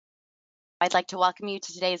I'd like to welcome you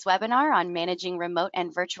to today's webinar on managing remote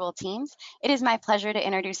and virtual teams. It is my pleasure to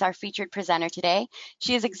introduce our featured presenter today.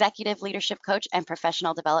 She is Executive Leadership Coach and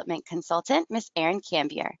Professional Development Consultant, Ms. Erin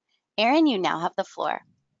Cambier. Erin, you now have the floor.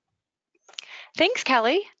 Thanks,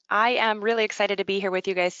 Kelly. I am really excited to be here with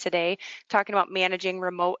you guys today, talking about managing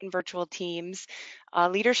remote and virtual teams.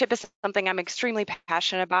 Leadership is something I'm extremely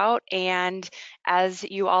passionate about, and as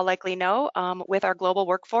you all likely know, with our global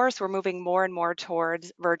workforce, we're moving more and more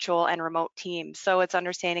towards virtual and remote teams. So it's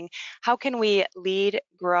understanding how can we lead,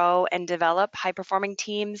 grow, and develop high-performing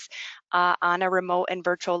teams on a remote and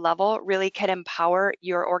virtual level really can empower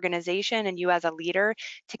your organization and you as a leader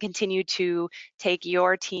to continue to take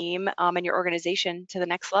your team and your organization to the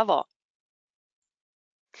next level.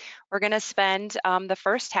 We're going to spend the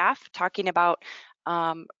first half talking about,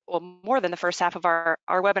 well, more than the first half of our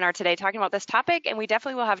webinar today, talking about this topic, and we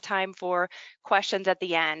definitely will have time for questions at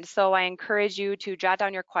the end. So I encourage you to jot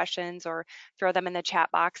down your questions or throw them in the chat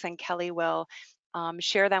box, and Kelly will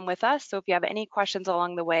share them with us. So if you have any questions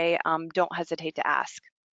along the way, don't hesitate to ask.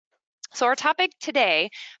 So our topic today,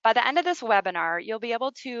 by the end of this webinar, you'll be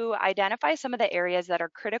able to identify some of the areas that are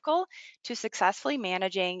critical to successfully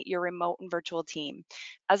managing your remote and virtual team,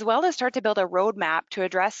 as well as start to build a roadmap to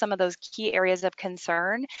address some of those key areas of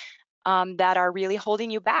concern that are really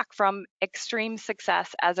holding you back from extreme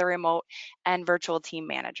success as a remote and virtual team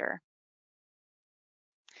manager.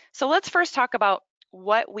 So let's first talk about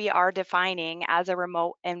what we are defining as a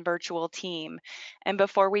remote and virtual team. And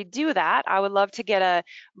before we do that, I would love to get a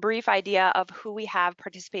brief idea of who we have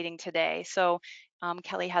participating today. So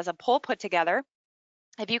Kelly has a poll put together.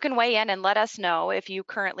 If you can weigh in and let us know if you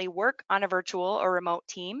currently work on a virtual or remote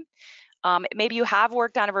team. Maybe you have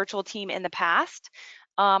worked on a virtual team in the past,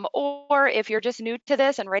 or if you're just new to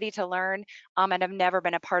this and ready to learn and have never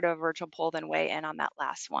been a part of a virtual poll, then weigh in on that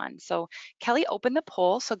last one. So Kelly opened the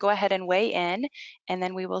poll, so go ahead and weigh in, and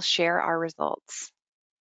then we will share our results.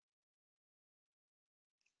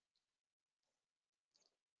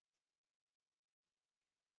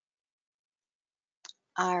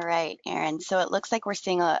 All right, Erin. So it looks like we're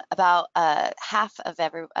seeing about half of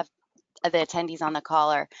the attendees on the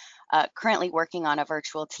call are currently working on a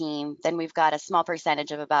virtual team. Then we've got a small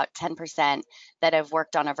percentage of about 10% that have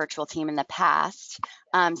worked on a virtual team in the past.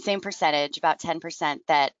 Same percentage, about 10%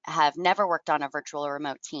 that have never worked on a virtual or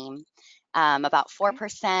remote team. About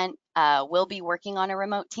 4% will be working on a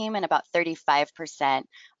remote team, and about 35%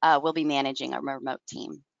 will be managing a remote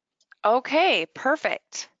team. Okay,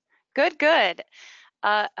 perfect. Good, good.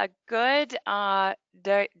 A good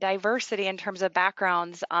diversity in terms of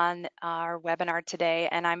backgrounds on our webinar today,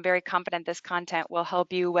 and I'm very confident this content will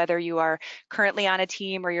help you whether you are currently on a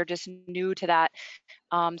team or you're just new to that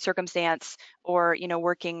circumstance, or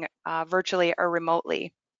working virtually or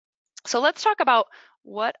remotely. So let's talk about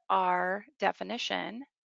what our definition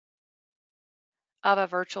of a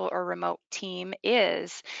virtual or remote team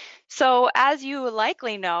is. So as you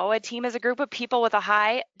likely know, a team is a group of people with a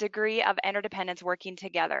high degree of interdependence working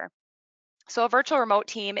together. So a virtual remote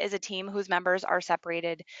team is a team whose members are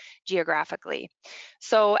separated geographically.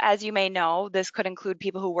 So as you may know, this could include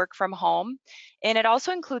people who work from home, and it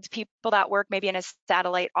also includes people that work maybe in a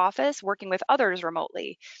satellite office working with others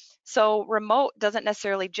remotely. So remote doesn't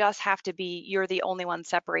necessarily just have to be you're the only one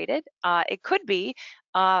separated. It could be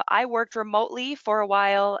I worked remotely for a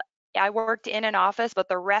while. I worked in an office, but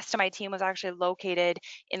the rest of my team was actually located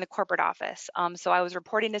in the corporate office. So I was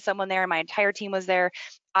reporting to someone there. My entire team was there.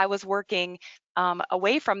 I was working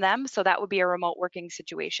away from them, so that would be a remote working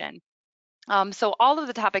situation. So all of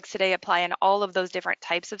the topics today apply in all of those different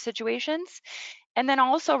types of situations. And then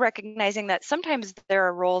also recognizing that sometimes there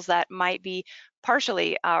are roles that might be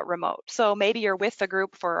partially remote. So maybe you're with the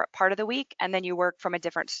group for part of the week and then you work from a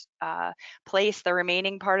different place the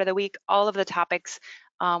remaining part of the week. All of the topics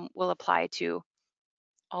will apply to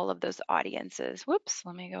all of those audiences. Whoops,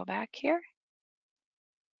 let me go back here.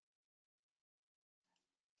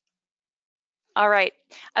 All right,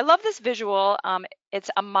 I love this visual. It's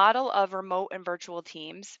a model of remote and virtual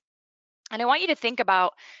teams. And I want you to think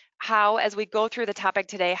about how, as we go through the topic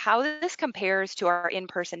today, how this compares to our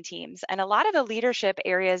in-person teams. And a lot of the leadership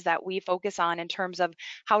areas that we focus on in terms of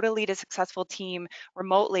how to lead a successful team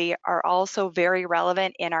remotely are also very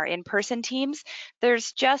relevant in our in-person teams.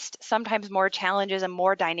 There's just sometimes more challenges and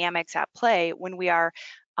more dynamics at play when we are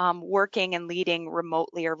working and leading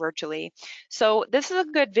remotely or virtually. So this is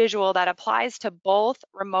a good visual that applies to both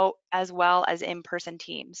remote as well as in-person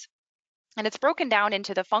teams. And it's broken down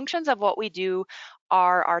into the functions of what we do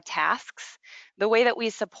are our tasks. The way that we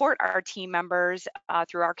support our team members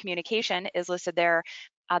through our communication is listed there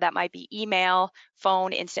That might be email,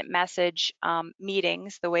 phone, instant message,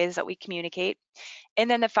 meetings, the ways that we communicate. And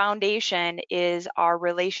then the foundation is our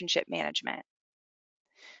relationship management.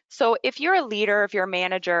 So if you're a leader, if you're a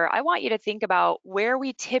manager, I want you to think about where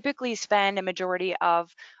we typically spend a majority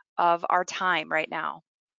of our time right now.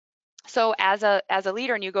 So as a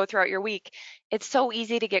leader and you go throughout your week, it's so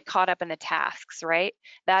easy to get caught up in the tasks, right?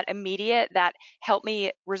 That immediate, that help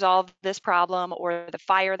me resolve this problem, or the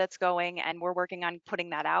fire that's going and we're working on putting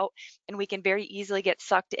that out. And we can very easily get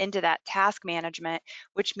sucked into that task management,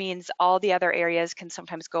 which means all the other areas can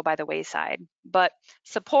sometimes go by the wayside. But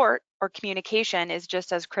support or communication is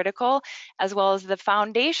just as critical, as well as the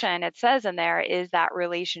foundation, it says in there, is that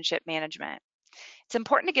relationship management. It's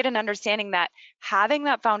important to get an understanding that having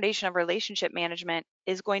that foundation of relationship management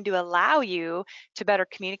is going to allow you to better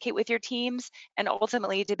communicate with your teams and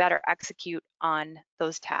ultimately to better execute on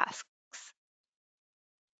those tasks.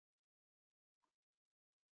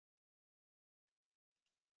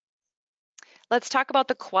 Let's talk about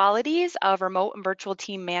the qualities of remote and virtual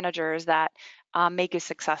team managers that make you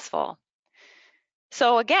successful.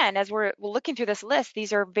 So again, as we're looking through this list,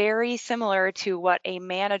 these are very similar to what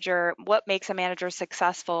makes a manager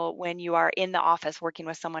successful when you are in the office working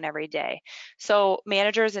with someone every day. So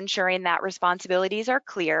managers ensuring that responsibilities are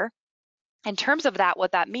clear. In terms of that,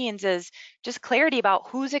 what that means is just clarity about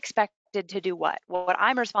who's expected to do what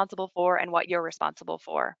I'm responsible for and what you're responsible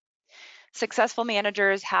for. Successful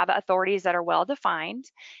managers have authorities that are well defined,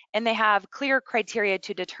 and they have clear criteria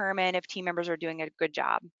to determine if team members are doing a good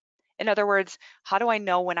job. In other words, how do I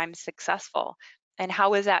know when I'm successful? And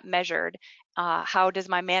how is that measured? How does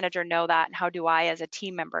my manager know that? And how do I as a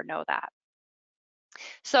team member know that?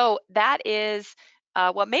 So that is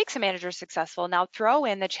what makes a manager successful. Now throw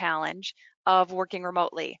in the challenge of working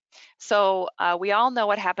remotely. So we all know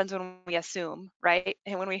what happens when we assume, right?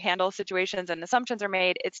 And when we handle situations and assumptions are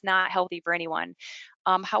made, it's not healthy for anyone.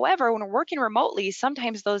 However, when we're working remotely,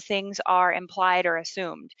 sometimes those things are implied or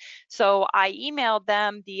assumed. So I emailed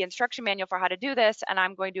them the instruction manual for how to do this, and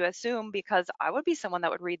I'm going to assume, because I would be someone that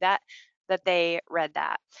would read that they read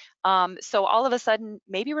that. So all of a sudden,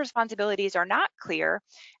 maybe responsibilities are not clear,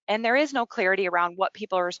 and there is no clarity around what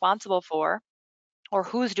people are responsible for or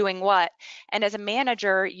who's doing what. And as a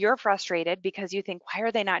manager, you're frustrated because you think, why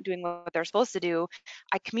are they not doing what they're supposed to do?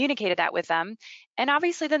 I communicated that with them. And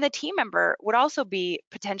obviously, then the team member would also be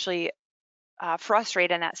potentially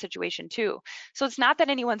frustrated in that situation too. So it's not that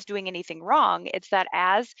anyone's doing anything wrong. It's that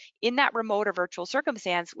as in that remote or virtual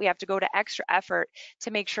circumstance, we have to go to extra effort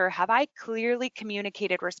to make sure, have I clearly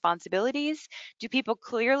communicated responsibilities? Do people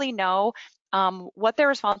clearly know what they're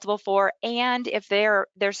responsible for, and if they're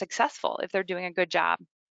successful, if they're doing a good job?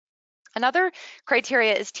 Another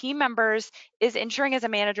criteria is ensuring as a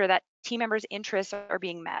manager that team members' interests are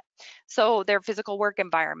being met. So their physical work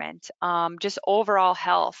environment, just overall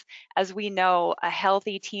health. As we know, a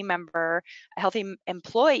healthy team member, a healthy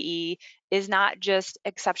employee is not just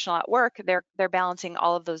exceptional at work, they're balancing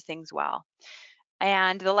all of those things well.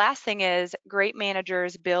 And the last thing is, great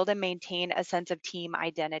managers build and maintain a sense of team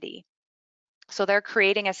identity. So they're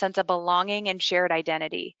creating a sense of belonging and shared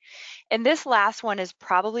identity. And this last one is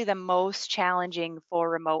probably the most challenging for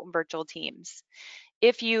remote and virtual teams.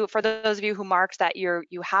 For those of you who marked that you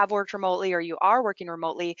have worked remotely or you are working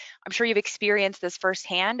remotely, I'm sure you've experienced this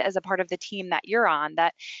firsthand as a part of the team that you're on,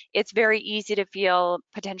 that it's very easy to feel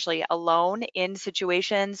potentially alone in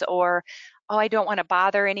situations, or, oh, I don't want to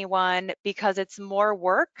bother anyone, because it's more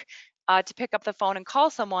work to pick up the phone and call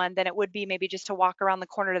someone than it would be maybe just to walk around the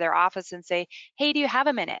corner to their office and say, hey, do you have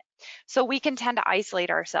a minute? So we can tend to isolate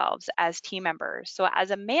ourselves as team members. So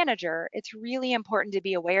as a manager, it's really important to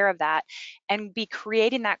be aware of that and be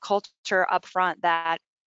creating that culture up front that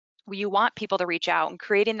you want people to reach out, and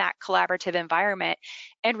creating that collaborative environment,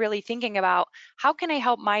 and really thinking about, how can I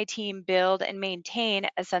help my team build and maintain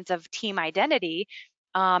a sense of team identity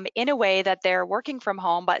in a way that they're working from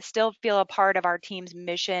home but still feel a part of our team's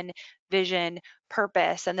mission, vision,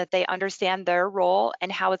 purpose, and that they understand their role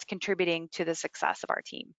and how it's contributing to the success of our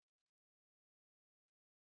team.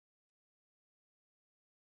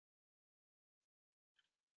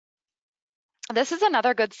 This is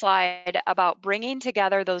another good slide about bringing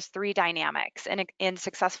together those three dynamics in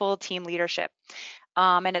successful team leadership.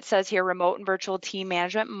 And it says here, remote and virtual team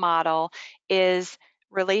management model is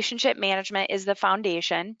relationship management is the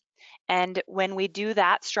foundation. And when we do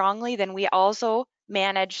that strongly, then we also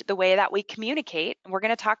manage the way that we communicate. And we're going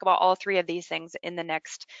to talk about all three of these things in the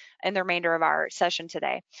remainder of our session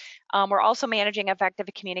today. We're also managing effective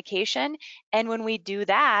communication. And when we do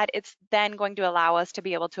that, it's then going to allow us to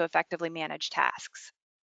be able to effectively manage tasks.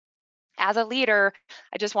 As a leader,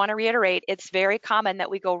 I just want to reiterate, it's very common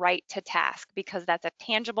that we go right to task because that's a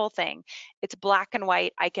tangible thing. It's black and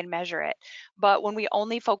white, I can measure it. But when we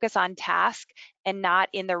only focus on task and not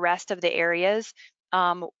in the rest of the areas,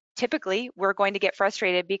 typically we're going to get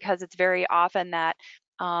frustrated because it's very often that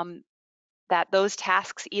um, those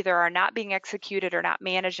tasks either are not being executed or not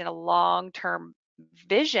managed in a long-term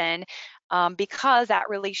vision, because that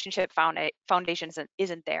relationship foundation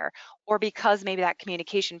isn't there, or because maybe that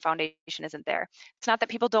communication foundation isn't there. It's not that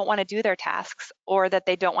people don't want to do their tasks or that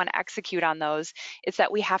they don't want to execute on those. It's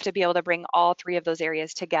that we have to be able to bring all three of those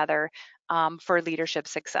areas together for leadership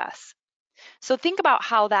success. So think about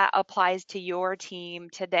how that applies to your team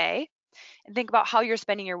today, and think about how you're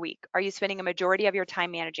spending your week. Are you spending a majority of your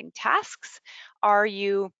time managing tasks? Are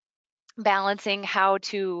you balancing how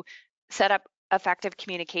to set up effective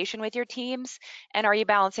communication with your teams? And are you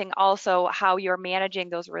balancing also how you're managing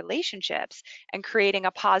those relationships and creating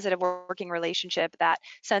a positive working relationship, that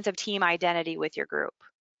sense of team identity with your group?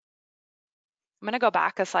 I'm going to go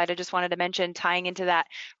back a slide. I just wanted to mention, tying into that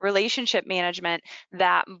relationship management,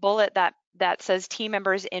 that bullet that says team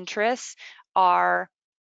members' interests are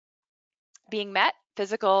being met,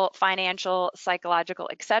 physical, financial, psychological,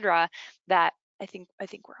 etc. That I think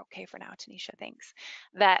we're okay for now. Tanisha, thanks.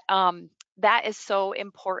 That is so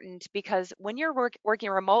important, because when you're working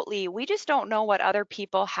remotely, we just don't know what other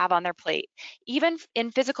people have on their plate. Even in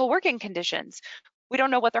physical working conditions, we don't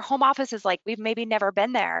know what their home office is like. We've maybe never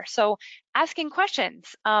been there. So asking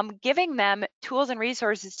questions, giving them tools and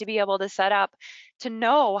resources to be able to set up, to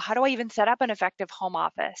know, how do I even set up an effective home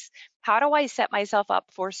office? How do I set myself up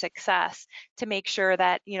for success to make sure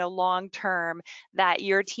that, long term, that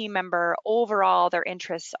your team member overall, their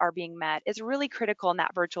interests are being met, is really critical in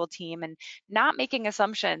that virtual team. And not making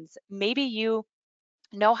assumptions. Maybe you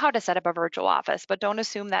know how to set up a virtual office, but don't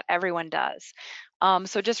assume that everyone does.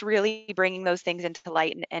 So just really bringing those things into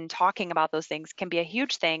light, and talking about those things can be a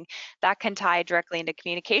huge thing that can tie directly into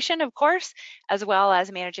communication, of course, as well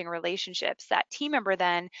as managing relationships. That team member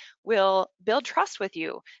then will build trust with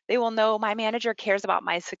you. They will know, my manager cares about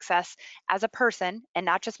my success as a person, and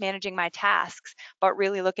not just managing my tasks, but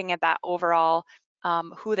really looking at that overall,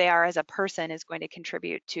 who they are as a person is going to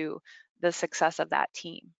contribute to the success of that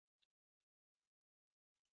team.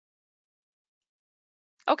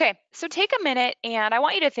 Okay, so take a minute, and I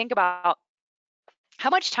want you to think about,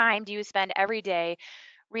 how much time do you spend every day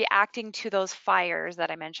reacting to those fires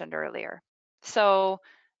that I mentioned earlier? So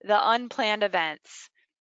the unplanned events,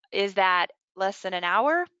 is that less than an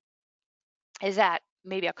hour? Is that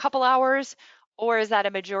maybe a couple hours? Or is that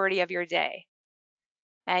a majority of your day?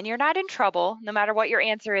 And you're not in trouble, no matter what your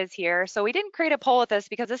answer is here. So we didn't create a poll with this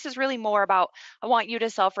because this is really more about, I want you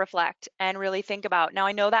to self-reflect and really think about. Now,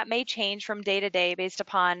 I know that may change from day to day based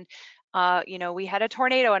upon, we had a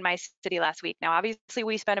tornado in my city last week. Now, obviously,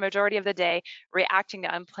 we spent a majority of the day reacting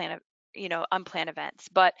to unplanned events.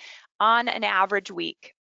 But on an average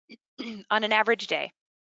week, on an average day,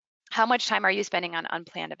 how much time are you spending on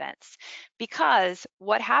unplanned events? Because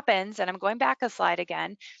what happens, and I'm going back a slide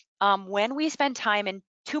again, when we spend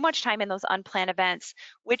too much time in those unplanned events,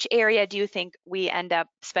 which area do you think we end up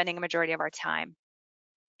spending a majority of our time?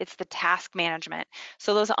 It's the task management.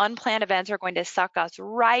 So those unplanned events are going to suck us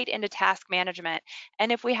right into task management.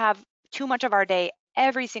 And if we have too much of our day,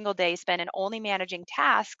 every single day, spent in only managing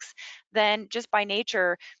tasks, then just by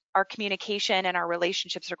nature, our communication and our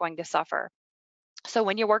relationships are going to suffer. So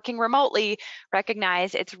when you're working remotely,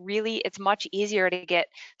 recognize it's much easier to get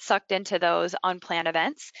sucked into those unplanned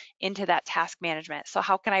events, into that task management. So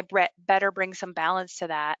how can I better bring some balance to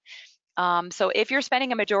that? So if you're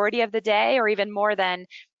spending a majority of the day, or even more than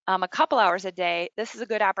a couple hours a day, this is a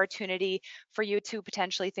good opportunity for you to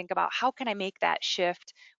potentially think about, how can I make that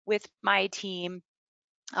shift with my team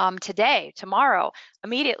today, tomorrow,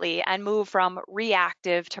 immediately, and move from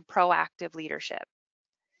reactive to proactive leadership.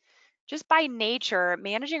 Just by nature,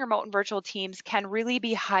 managing remote and virtual teams can really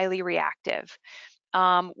be highly reactive.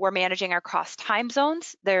 We're managing across time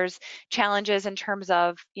zones. There's challenges in terms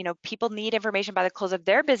of, people need information by the close of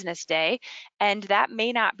their business day, and that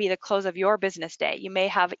may not be the close of your business day. You may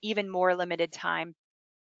have even more limited time,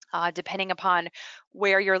 depending upon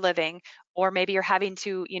where you're living, or maybe you're having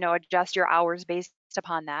to, adjust your hours based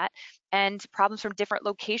upon that. And problems from different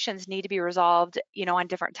locations need to be resolved, on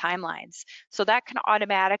different timelines. So that can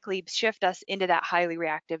automatically shift us into that highly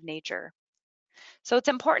reactive nature. So it's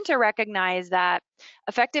important to recognize that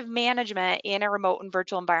effective management in a remote and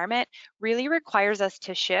virtual environment really requires us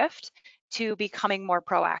to shift to becoming more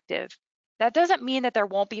proactive. That doesn't mean that there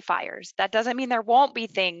won't be fires. That doesn't mean there won't be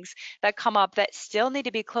things that come up that still need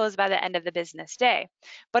to be closed by the end of the business day.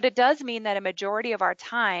 But it does mean that a majority of our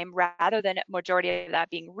time, rather than a majority of that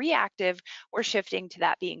being reactive, we're shifting to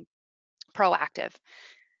that being proactive.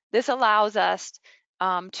 This allows us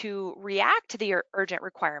to react to the urgent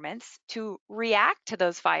requirements, to react to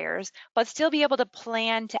those fires, but still be able to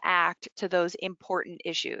plan to act to those important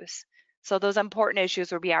issues. So those important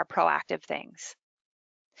issues would be our proactive things.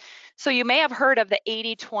 So you may have heard of the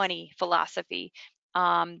 80-20 philosophy,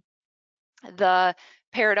 the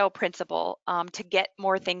Pareto principle, to get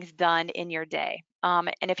more things done in your day. And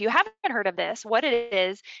if you haven't heard of this, what it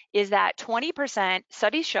is that 20%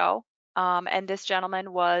 studies show, and this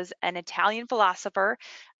gentleman was an Italian philosopher,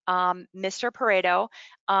 Mr. Pareto,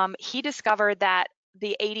 he discovered that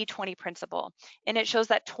the 80-20 principle, and it shows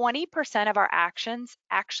that 20% of our actions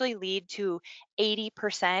actually lead to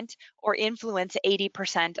 80% or influence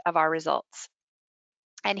 80% of our results.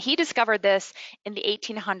 And he discovered this in the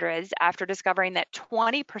 1800s after discovering that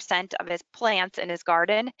 20% of his plants in his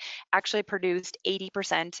garden actually produced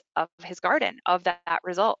 80% of his garden, of that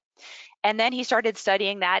result. And then he started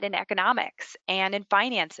studying that in economics and in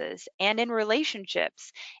finances and in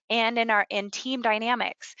relationships and in team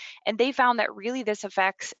dynamics. And they found that really this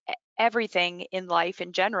affects everything in life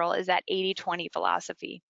in general, is that 80-20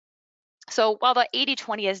 philosophy. So while the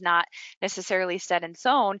 80-20 is not necessarily set in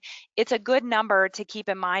stone, it's a good number to keep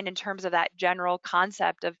in mind in terms of that general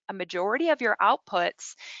concept of a majority of your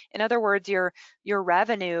outputs. In other words, your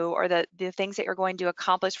revenue or the things that you're going to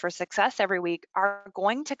accomplish for success every week are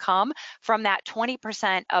going to come from that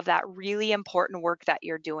 20% of that really important work that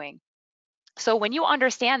you're doing. So when you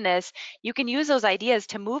understand this, you can use those ideas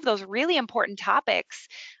to move those really important topics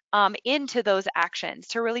into those actions,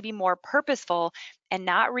 to really be more purposeful and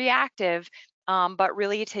not reactive, but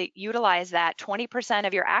really to utilize that 20%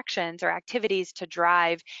 of your actions or activities to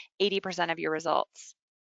drive 80% of your results.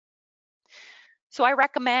 So I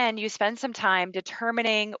recommend you spend some time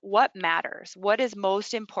determining what matters, what is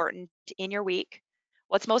most important in your week,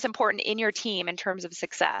 what's most important in your team in terms of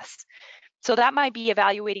success. So that might be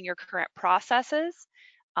evaluating your current processes,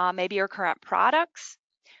 maybe your current products,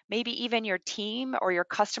 maybe even your team or your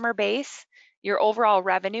customer base, your overall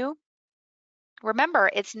revenue. Remember,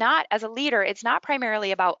 it's not, as a leader, it's not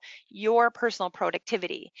primarily about your personal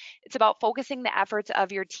productivity. It's about focusing the efforts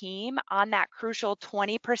of your team on that crucial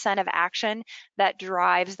 20% of action that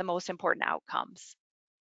drives the most important outcomes.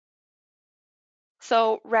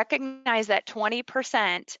 So recognize that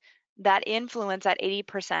 20%, that influence that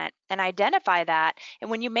 80%, and identify that. And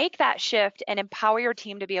when you make that shift and empower your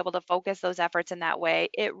team to be able to focus those efforts in that way,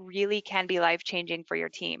 it really can be life-changing for your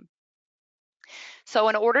team. So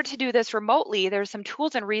in order to do this remotely, there's some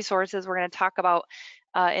tools and resources we're going to talk about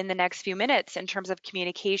in the next few minutes in terms of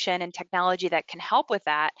communication and technology that can help with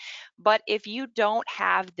that. But if you don't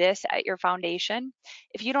have this at your foundation,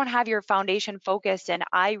 if you don't have your foundation focused and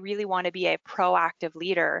I really want to be a proactive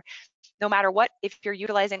leader, no matter what, if you're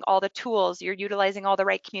utilizing all the tools, you're utilizing all the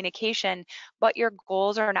right communication, but your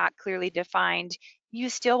goals are not clearly defined, you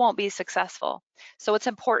still won't be successful. So it's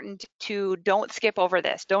important to don't skip over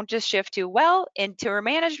this. Don't just shift to, well, and to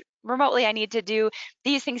manage remotely, I need to do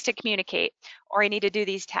these things to communicate, or I need to do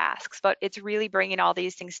these tasks. But it's really bringing all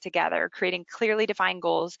these things together, creating clearly defined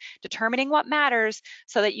goals, determining what matters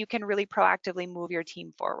so that you can really proactively move your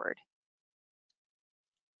team forward.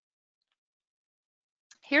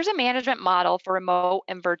 Here's a management model for remote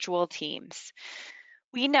and virtual teams.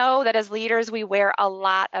 We know that as leaders, we wear a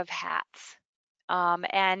lot of hats.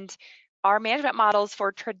 And our management models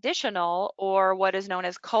for traditional, or what is known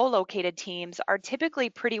as co-located teams, are typically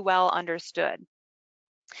pretty well understood.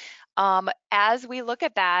 As we look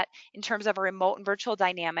at that in terms of a remote and virtual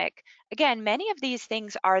dynamic, again, many of these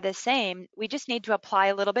things are the same. We just need to apply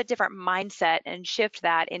a little bit different mindset and shift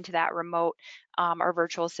that into that remote or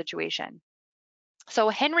virtual situation. So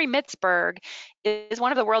Henry Mitzberg is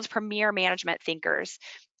one of the world's premier management thinkers.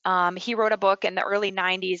 He wrote a book in the early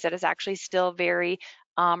 90s that is actually still very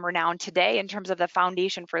renowned today in terms of the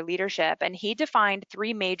foundation for leadership. And he defined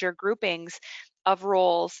three major groupings of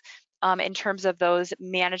roles in terms of those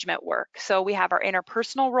management work. So we have our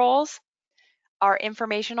interpersonal roles, our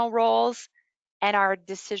informational roles, and our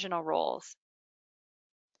decisional roles.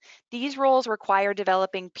 These roles require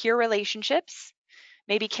developing peer relationships,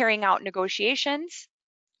 maybe carrying out negotiations,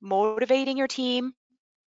 motivating your team,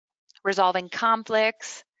 resolving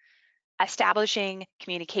conflicts, establishing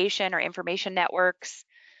communication or information networks,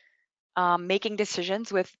 making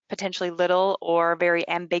decisions with potentially little or very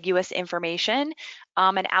ambiguous information,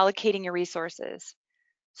 and allocating your resources.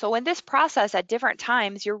 So in this process, at different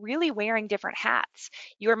times, you're really wearing different hats.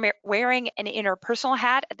 You're wearing an interpersonal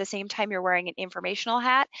hat at the same time you're wearing an informational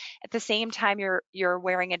hat. At the same time, you're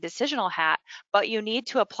wearing a decisional hat, but you need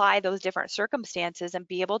to apply those different circumstances and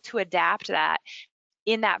be able to adapt that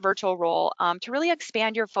in that virtual role to really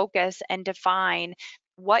expand your focus and define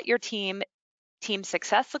what your team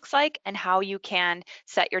success looks like and how you can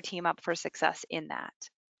set your team up for success in that.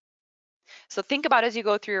 So think about as you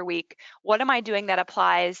go through your week, what am I doing that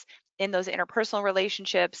applies in those interpersonal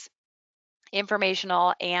relationships,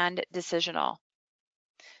 informational and decisional?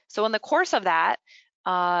 So in the course of that,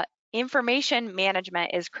 information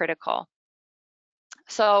management is critical.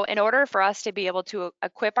 So in order for us to be able to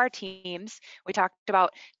equip our teams, we talked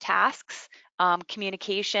about tasks,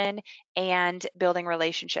 communication, and building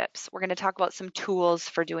relationships. We're going to talk about some tools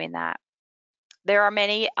for doing that. There are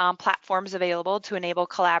many platforms available to enable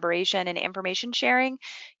collaboration and information sharing.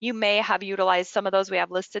 You may have utilized some of those we have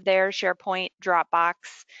listed there: SharePoint, Dropbox,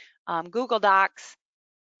 Google Docs,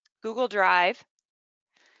 Google Drive.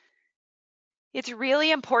 It's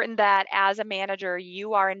really important that as a manager,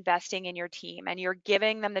 you are investing in your team and you're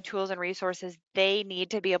giving them the tools and resources they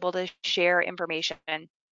need to be able to share information.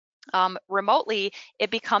 Remotely, it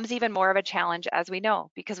becomes even more of a challenge, as we know,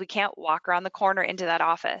 because we can't walk around the corner into that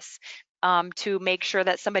office to make sure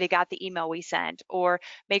that somebody got the email we sent or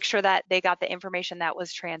make sure that they got the information that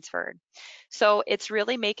was transferred. So it's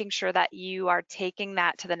really making sure that you are taking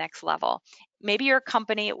that to the next level. Maybe your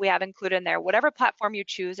company, we have included in there, whatever platform you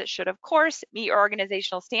choose, it should, of course, meet your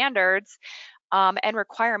organizational standards and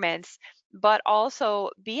requirements, but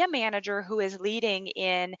also be a manager who is leading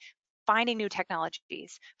in finding new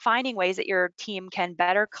technologies, finding ways that your team can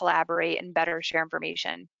better collaborate and better share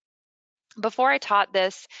information. Before I taught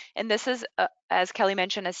this, and this is, as Kelly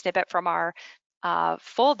mentioned, a snippet from our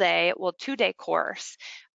full day, well, 2-day course.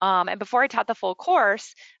 And before I taught the full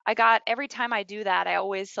course, every time I do that, I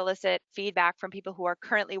always solicit feedback from people who are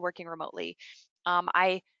currently working remotely.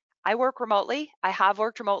 I work remotely. I have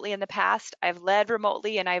worked remotely in the past. I've led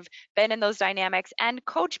remotely and I've been in those dynamics and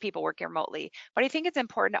coach people working remotely. But I think it's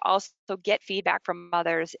important to also get feedback from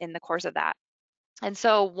others in the course of that. And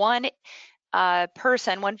so one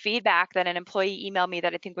feedback that an employee emailed me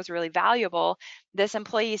that I think was really valuable. This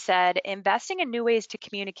employee said, investing in new ways to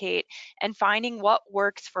communicate and finding what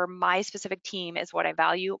works for my specific team is what I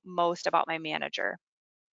value most about my manager.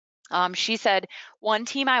 She said, one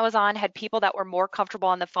team I was on had people that were more comfortable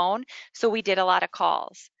on the phone, so we did a lot of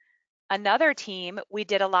calls. Another team, we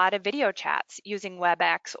did a lot of video chats using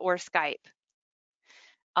WebEx or Skype.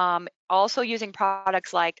 Also using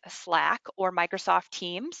products like Slack or Microsoft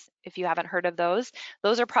Teams, if you haven't heard of those.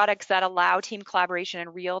 Those are products that allow team collaboration in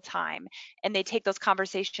real time, and they take those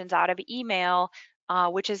conversations out of email,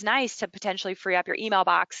 which is nice to potentially free up your email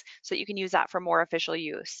box so that you can use that for more official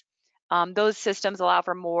use. Those systems allow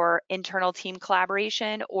for more internal team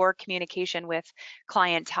collaboration or communication with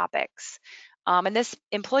client topics. And this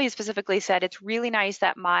employee specifically said, it's really nice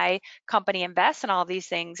that my company invests in all of these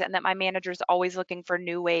things and that my manager is always looking for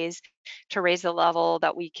new ways to raise the level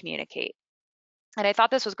that we communicate. And I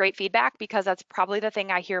thought this was great feedback because that's probably the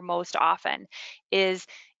thing I hear most often is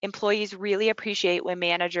employees really appreciate when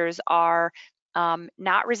managers are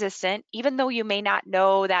not resistant, even though you may not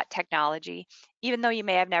know that technology, even though you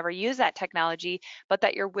may have never used that technology, but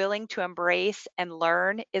that you're willing to embrace and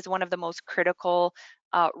learn is one of the most critical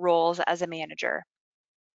roles as a manager.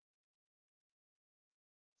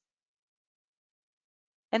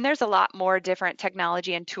 And there's a lot more different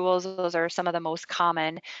technology and tools. Those are some of the most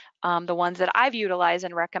common. The ones that I've utilized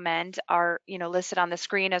and recommend are, listed on the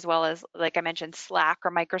screen, as well as, like I mentioned, Slack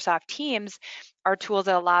or Microsoft Teams are tools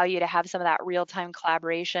that allow you to have some of that real-time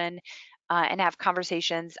collaboration and have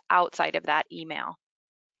conversations outside of that email.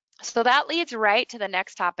 So that leads right to the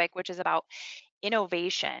next topic, which is about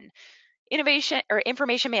innovation. Innovation or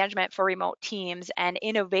information management for remote teams, and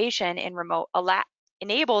innovation in remote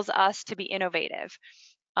enables us to be innovative.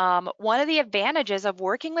 One of the advantages of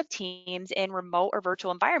working with teams in remote or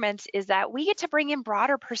virtual environments is that we get to bring in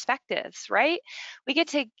broader perspectives, right? We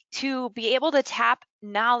get to be able to tap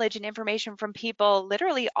knowledge and information from people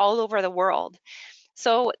literally all over the world.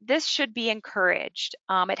 So this should be encouraged.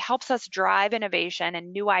 It helps us drive innovation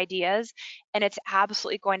and new ideas, and it's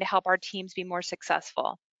absolutely going to help our teams be more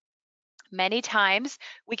successful. Many times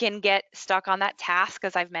we can get stuck on that task,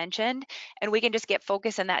 as I've mentioned, and we can just get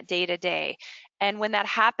focused in that day to day. And when that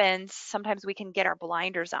happens, sometimes we can get our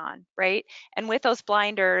blinders on, right? And with those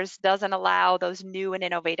blinders, doesn't allow those new and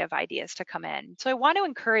innovative ideas to come in. So I want to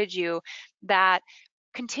encourage you that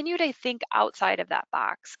continue to think outside of that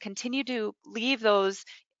box, continue to leave those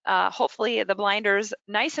hopefully the blinders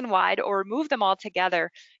nice and wide or remove them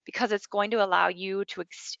altogether, because it's going to allow you to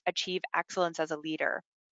achieve excellence as a leader.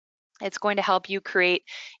 It's going to help you create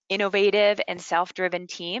innovative and self-driven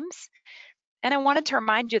teams. And I wanted to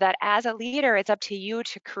remind you that as a leader, it's up to you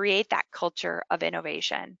to create that culture of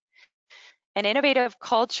innovation. An innovative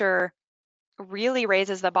culture really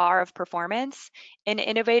raises the bar of performance. An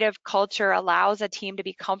innovative culture allows a team to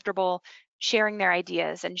be comfortable sharing their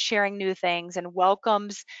ideas and sharing new things and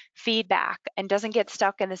welcomes feedback and doesn't get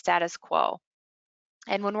stuck in the status quo.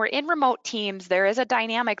 And when we're in remote teams, there is a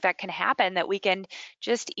dynamic that can happen that we can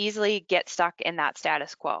just easily get stuck in that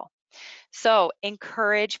status quo. So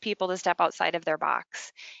encourage people to step outside of their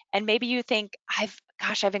box. And maybe you think, I've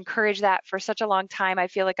encouraged that for such a long time. I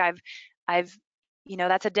feel like I've,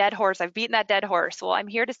 that's a dead horse. I've beaten that dead horse. Well, I'm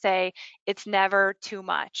here to say it's never too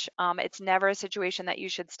much. It's never a situation that you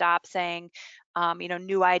should stop saying,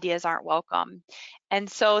 new ideas aren't welcome. And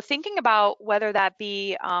so thinking about whether that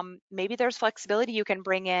be, maybe there's flexibility you can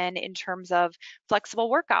bring in terms of flexible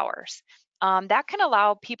work hours. That can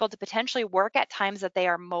allow people to potentially work at times that they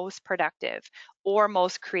are most productive or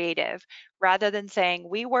most creative, rather than saying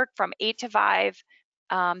we work from 8 to 5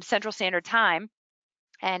 Central Standard Time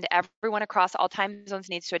and everyone across all time zones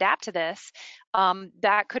needs to adapt to this.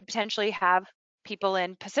 That could potentially have people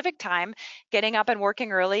in Pacific time getting up and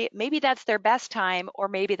working early. Maybe that's their best time, or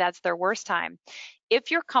maybe that's their worst time. If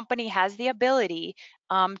your company has the ability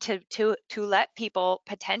to let people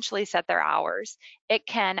potentially set their hours, it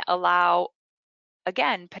can allow,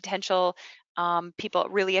 again, potential people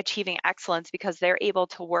really achieving excellence because they're able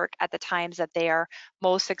to work at the times that they are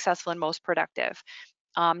most successful and most productive.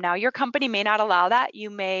 Now, your company may not allow that.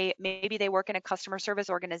 Maybe they work in a customer service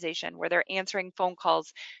organization where they're answering phone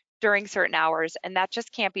calls during certain hours, and that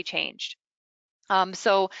just can't be changed.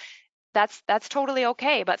 So that's totally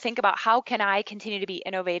okay. But think about, how can I continue to be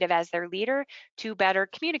innovative as their leader to better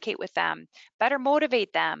communicate with them, better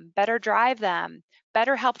motivate them, better drive them,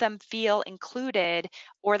 better help them feel included,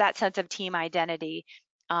 or that sense of team identity.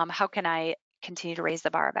 How can I continue to raise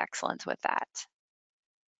the bar of excellence with that?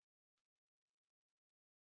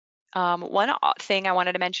 One thing I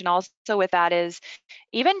wanted to mention also with that is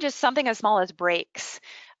even just something as small as breaks.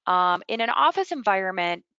 In an office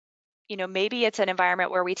environment, maybe it's an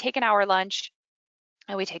environment where we take an hour lunch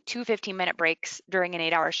and we take two 15-minute breaks during an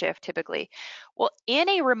 8-hour shift typically. Well, in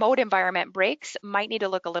a remote environment, breaks might need to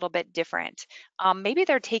look a little bit different. Maybe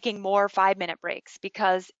they're taking more 5-minute breaks,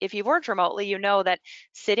 because if you've worked remotely, you know that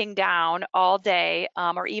sitting down all day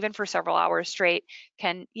or even for several hours straight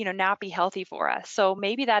can, not be healthy for us. So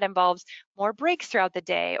maybe that involves more breaks throughout the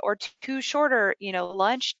day, or two shorter,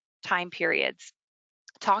 lunch time periods.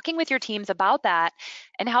 Talking with your teams about that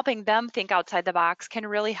and helping them think outside the box can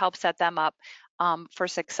really help set them up for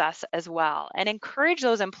success as well. And encourage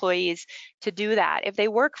those employees to do that. If they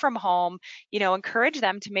work from home, encourage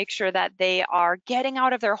them to make sure that they are getting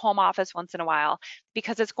out of their home office once in a while,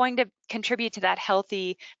 because it's going to contribute to that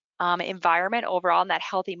healthy environment overall and that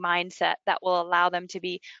healthy mindset that will allow them to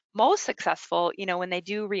be most successful, when they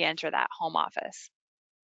do re-enter that home office.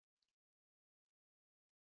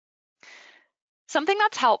 Something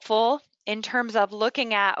that's helpful in terms of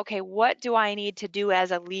looking at, okay, what do I need to do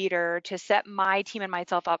as a leader to set my team and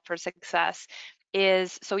myself up for success,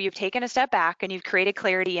 is, so you've taken a step back and you've created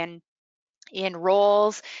clarity in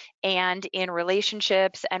roles and in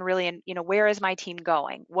relationships, and really in, where is my team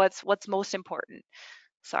going? What's most important?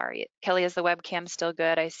 Sorry, Kelly, is the webcam still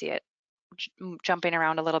good? I see it jumping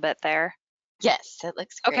around a little bit there. Yes, it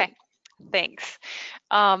looks great. Okay, thanks.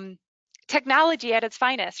 Technology at its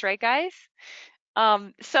finest, right, guys?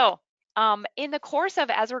 In the course of,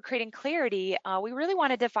 as we're creating clarity, we really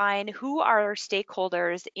want to define who are our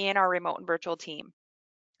stakeholders in our remote and virtual team.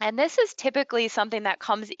 And this is typically something that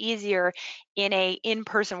comes easier in a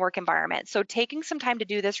in-person work environment. So taking some time to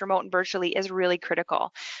do this remote and virtually is really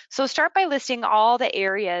critical. So start by listing all the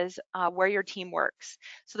areas where your team works.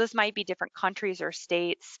 So this might be different countries or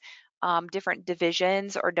states, different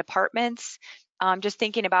divisions or departments. Just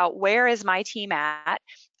thinking about, where is my team at,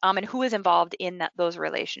 and who is involved in those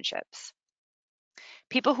relationships.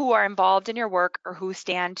 People who are involved in your work or who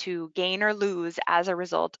stand to gain or lose as a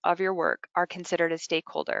result of your work are considered a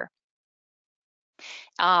stakeholder.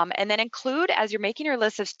 And then include, as you're making your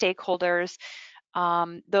list of stakeholders,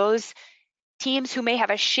 those teams who may have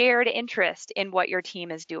a shared interest in what your team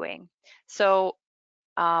is doing. So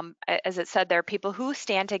as it said there, people who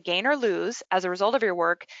stand to gain or lose as a result of your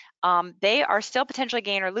work, they are still potentially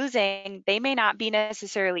gain or losing. They may not be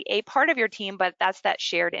necessarily a part of your team, but that's that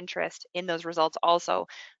shared interest in those results also.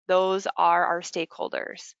 Those are our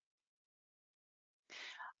stakeholders.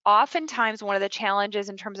 oftentimes one of the challenges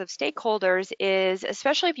in terms of stakeholders is,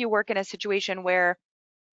 especially if you work in a situation where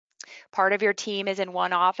part of your team is in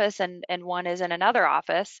one office and one is in another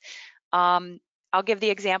office. Um, I'll give the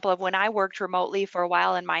example of when I worked remotely for a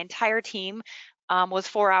while and my entire team was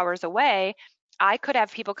 4 hours away. I could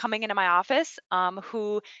have people coming into my office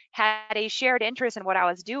who had a shared interest in what I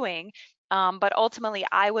was doing, but ultimately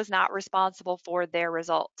I was not responsible for their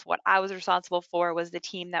results. What I was responsible for was the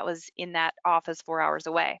team that was in that office 4 hours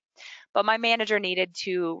away. But my manager needed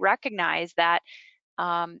to recognize that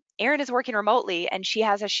Erin is working remotely and she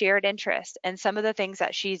has a shared interest, and some of the things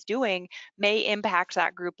that she's doing may impact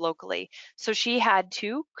that group locally. So she had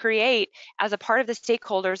to create, as a part of the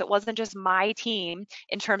stakeholders, it wasn't just my team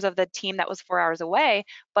in terms of the team that was 4 hours away,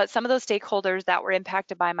 but some of those stakeholders that were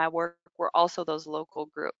impacted by my work were also those local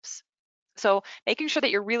groups. So making sure that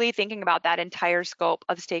you're really thinking about that entire scope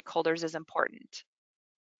of stakeholders is important.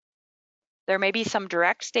 There may be some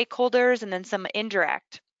direct stakeholders and then some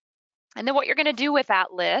indirect. And then what you're going to do with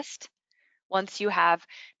that list, once you have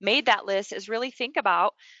made that list, is really think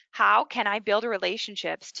about how can I build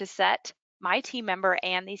relationships to set my team member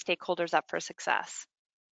and these stakeholders up for success.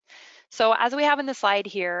 So as we have in the slide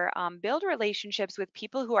here, build relationships with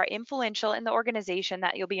people who are influential in the organization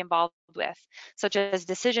that you'll be involved with, such as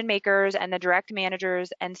decision makers and the direct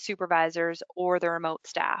managers and supervisors or the remote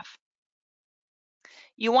staff.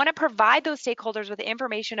 You want to provide those stakeholders with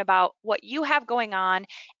information about what you have going on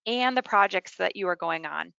and the projects that you are going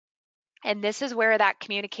on. And this is where that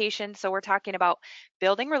communication, so we're talking about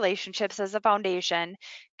building relationships as a foundation,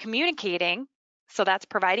 communicating, so that's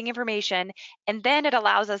providing information, and then it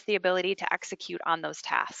allows us the ability to execute on those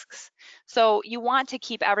tasks. So you want to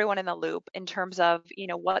keep everyone in the loop in terms of,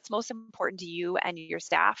 what's most important to you and your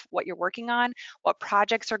staff, what you're working on, what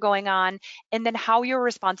projects are going on, and then how your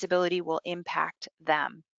responsibility will impact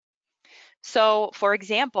them. So for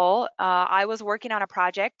example, I was working on a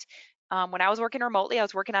project. When I was working remotely, I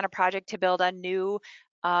was working on a project to build a new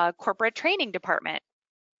corporate training department,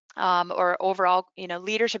 or overall,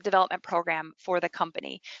 leadership development program for the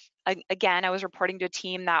company. Again, I was reporting to a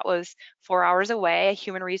team that was 4 hours away, a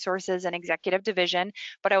human resources and executive division,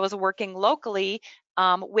 but I was working locally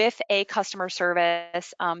with a customer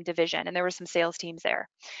service division, and there were some sales teams there.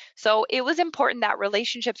 So it was important that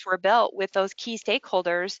relationships were built with those key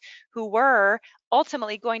stakeholders who were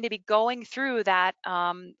ultimately going to be going through that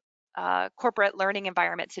corporate learning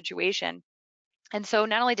environment situation. And so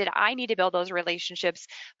not only did I need to build those relationships,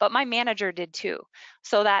 but my manager did too,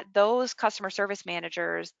 so that those customer service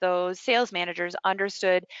managers, those sales managers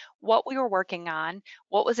understood what we were working on,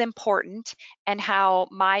 what was important, and how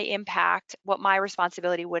my impact, what my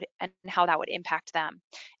responsibility would, and how that would impact them.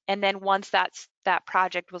 And then once that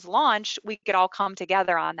project was launched, we could all come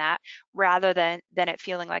together on that rather than it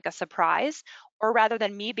feeling like a surprise, or rather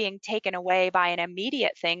than me being taken away by an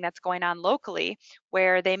immediate thing that's going on locally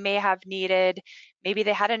where they may have needed, maybe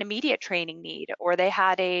they had an immediate training need, or they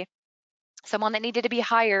had someone that needed to be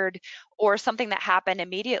hired, or something that happened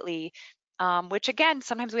immediately, which again,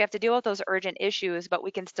 sometimes we have to deal with those urgent issues, but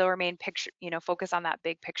we can still remain focus on that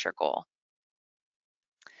big picture goal.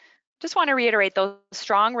 Just want to reiterate, those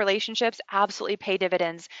strong relationships absolutely pay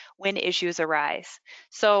dividends when issues arise.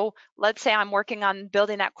 So let's say I'm working on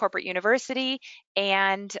building that corporate university,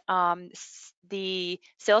 and the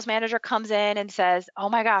sales manager comes in and says, oh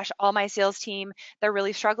my gosh, all my sales team, they're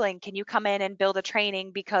really struggling. Can you come in and build a training,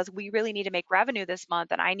 because we really need to make revenue this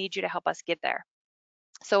month and I need you to help us get there.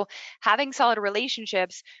 So having solid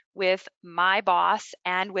relationships with my boss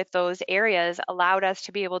and with those areas allowed us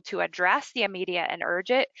to be able to address the immediate and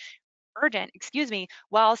urgent,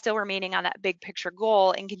 while still remaining on that big picture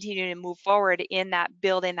goal and continuing to move forward in that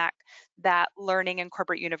building that learning and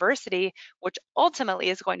corporate university, which ultimately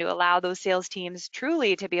is going to allow those sales teams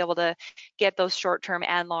truly to be able to get those short-term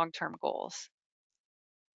and long-term goals.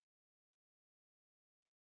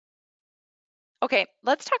 Okay,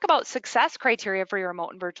 let's talk about success criteria for your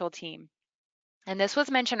remote and virtual team. And this was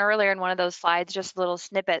mentioned earlier in one of those slides, just a little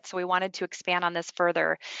snippet. So we wanted to expand on this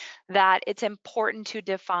further, that it's important to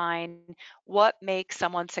define what makes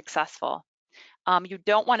someone successful. You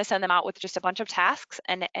don't want to send them out with just a bunch of tasks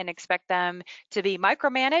and expect them to be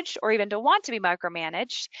micromanaged or even to want to be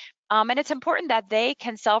micromanaged. And it's important that they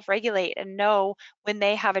can self-regulate and know when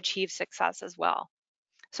they have achieved success as well.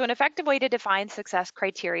 So an effective way to define success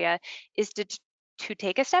criteria is to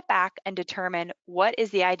take a step back and determine what is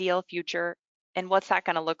the ideal future and what's that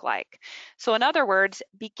going to look like. So in other words,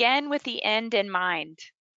 begin with the end in mind.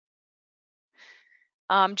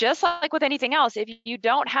 Just like with anything else, if you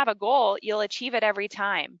don't have a goal, you'll achieve it every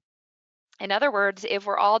time. In other words, if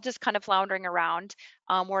we're all just kind of floundering around,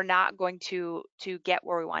 we're not going to get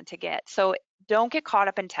where we want to get. So don't get caught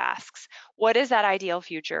up in tasks. What is that ideal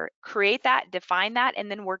future? Create that, define that, and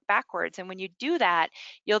then work backwards. And when you do that,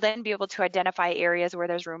 you'll then be able to identify areas where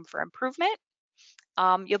there's room for improvement.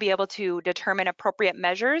 You'll be able to determine appropriate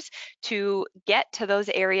measures to get to those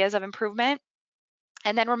areas of improvement.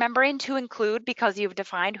 And then remembering to include, because you've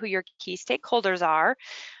defined who your key stakeholders are,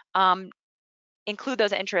 um, include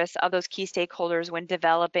those interests of those key stakeholders when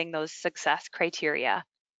developing those success criteria.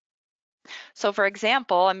 So for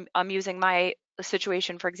example, I'm using my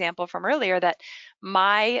situation, for example, from earlier, that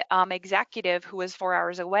my executive who was 4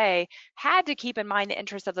 hours away had to keep in mind the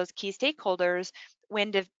interests of those key stakeholders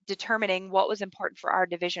when determining what was important for our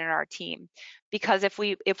division and our team. Because if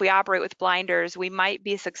we operate with blinders, we might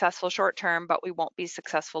be successful short term, but we won't be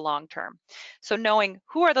successful long term. So knowing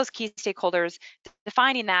who are those key stakeholders,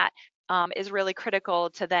 defining that, is really critical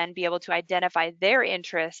to then be able to identify their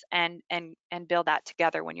interests and build that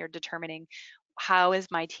together when you're determining how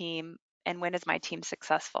is my team and when is my team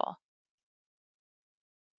successful.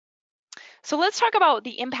 So let's talk about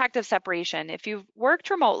the impact of separation. If you've worked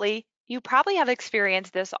remotely, you probably have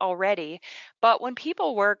experienced this already, but when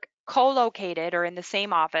people work co-located or in the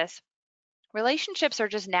same office, relationships are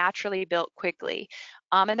just naturally built quickly,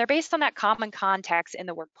 and they're based on that common context in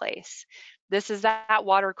the workplace. This is that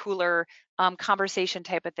water cooler conversation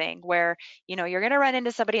type of thing where you're going to run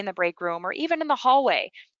into somebody in the break room or even in the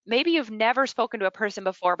hallway. Maybe you've never spoken to a person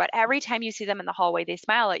before, but every time you see them in the hallway, they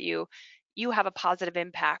smile at you. You have a positive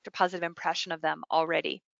impact, a positive impression of them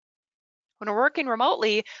already. When we're working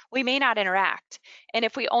remotely, we may not interact. And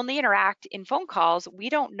if we only interact in phone calls, we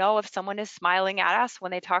don't know if someone is smiling at us when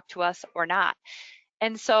they talk to us or not.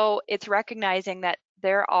 And so it's recognizing that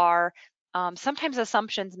there are sometimes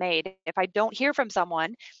assumptions made. If I don't hear from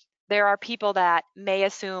someone, there are people that may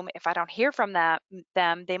assume if I don't hear from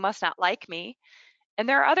them, they must not like me. And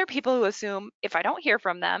there are other people who assume if I don't hear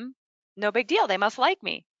from them, no big deal, they must like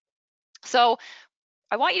me. So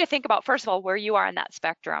I want you to think about, first of all, where you are in that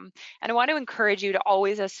spectrum. And I want to encourage you to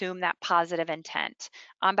always assume that positive intent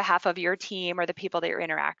on behalf of your team or the people that you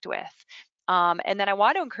interact with. And then I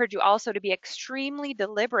want to encourage you also to be extremely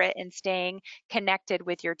deliberate in staying connected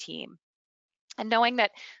with your team. And knowing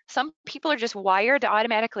that some people are just wired to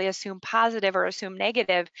automatically assume positive or assume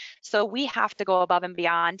negative. So we have to go above and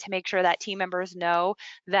beyond to make sure that team members know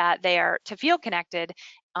that they are to feel connected,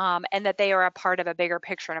 and that they are a part of a bigger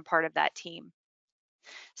picture and a part of that team.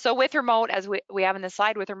 So with remote, as we have in the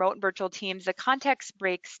slide, with remote and virtual teams, the context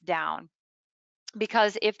breaks down,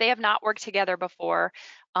 because if they have not worked together before,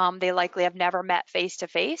 they likely have never met face to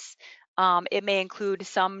face. It may include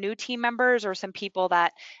some new team members or some people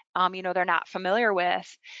that they're not familiar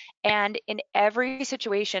with. And in every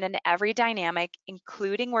situation and every dynamic,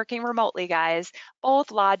 including working remotely, guys,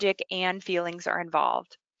 both logic and feelings are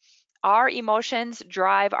involved. Our emotions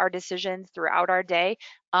drive our decisions throughout our day,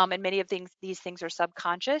 and many of these things are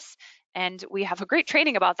subconscious. And we have a great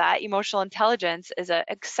training about that. Emotional intelligence is an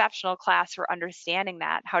exceptional class for understanding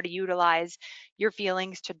that, how to utilize your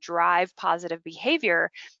feelings to drive positive behavior.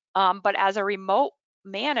 But as a remote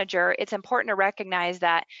manager, it's important to recognize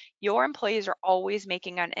that your employees are always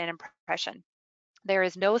making an impression. There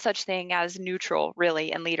is no such thing as neutral,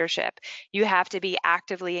 really, in leadership. You have to be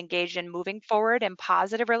actively engaged in moving forward in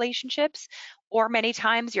positive relationships, or many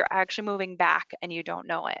times you're actually moving back and you don't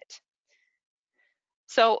know it.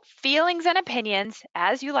 So feelings and opinions,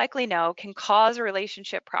 as you likely know, can cause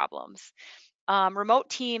relationship problems. Remote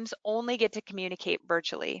teams only get to communicate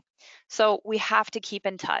virtually. So we have to keep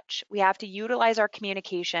in touch. We have to utilize our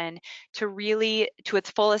communication to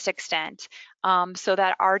its fullest extent, so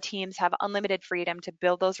that our teams have unlimited freedom to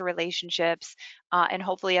build those relationships, and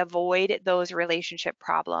hopefully avoid those relationship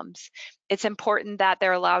problems. It's important that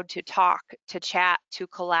they're allowed to talk, to chat, to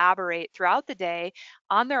collaborate throughout the day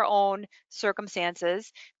on their own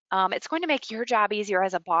circumstances. It's going to make your job easier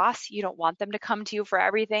as a boss. You don't want them to come to you for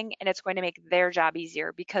everything, and it's going to make their job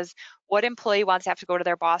easier, because what employee wants to have to go to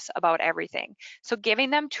their boss about everything? So giving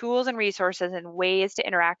them tools and resources and ways to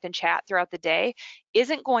interact and chat throughout the day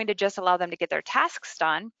isn't going to just allow them to get their tasks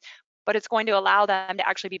done, but it's going to allow them to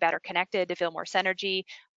actually be better connected, to feel more synergy,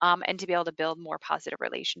 and to be able to build more positive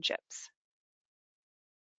relationships.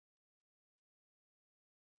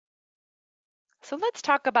 So let's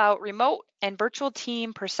talk about remote and virtual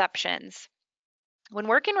team perceptions. When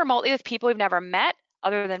working remotely with people we've never met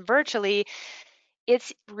other than virtually,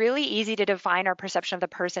 it's really easy to define our perception of the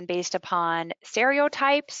person based upon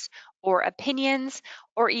stereotypes or opinions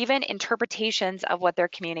or even interpretations of what they're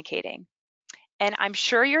communicating. And I'm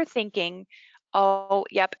sure you're thinking, Oh,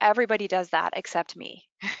 yep, everybody does that except me,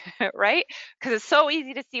 right? Because it's so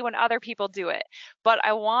easy to see when other people do it. But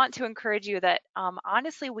I want to encourage you that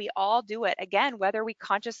honestly, we all do it. Again, whether we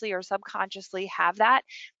consciously or subconsciously have that,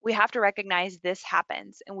 we have to recognize this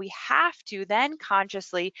happens, and we have to then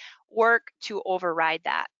consciously work to override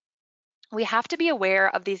that. We have to be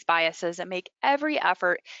aware of these biases and make every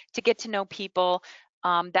effort to get to know people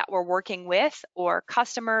that we're working with, or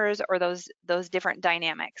customers, or those different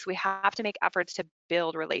dynamics. We have to make efforts to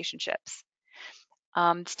build relationships.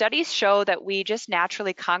 Studies show that we just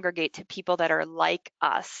naturally congregate to people that are like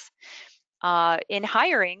us. In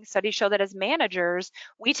hiring, studies show that as managers,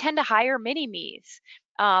 we tend to hire mini-me's.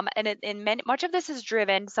 Much of this is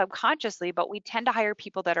driven subconsciously, but we tend to hire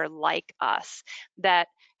people that are like us, that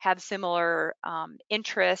have similar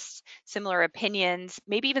interests, similar opinions,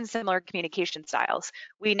 maybe even similar communication styles.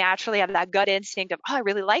 We naturally have that gut instinct of, oh, I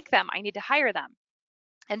really like them, I need to hire them.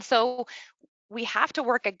 And so we have to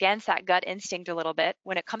work against that gut instinct a little bit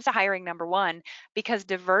when it comes to hiring, number one, because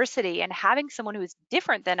diversity and having someone who is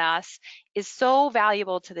different than us is so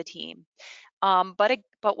valuable to the team.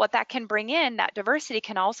 But what that can bring in, that diversity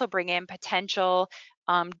can also bring in potential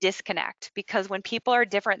disconnect, because when people are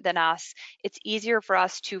different than us, it's easier for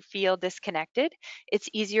us to feel disconnected. It's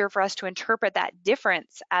easier for us to interpret that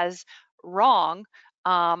difference as wrong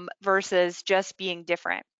versus just being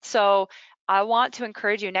different. So I want to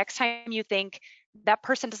encourage you, next time you think that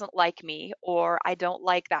person doesn't like me, or I don't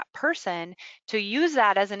like that person, to use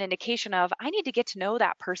that as an indication of, I need to get to know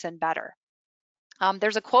that person better.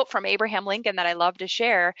 There's a quote from Abraham Lincoln that I love to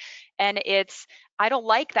share, and it's, I don't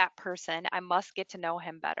like that person, I must get to know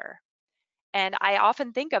him better. And I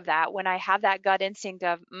often think of that when I have that gut instinct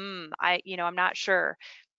of, I'm not sure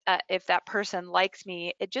if that person likes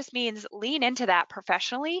me. It just means lean into that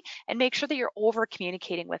professionally and make sure that you're over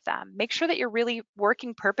communicating with them. Make sure that you're really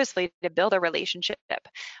working purposely to build a relationship.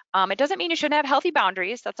 It doesn't mean you shouldn't have healthy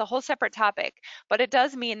boundaries. That's a whole separate topic. But it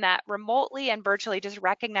does mean that remotely and virtually, just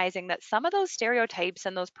recognizing that some of those stereotypes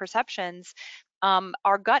and those perceptions,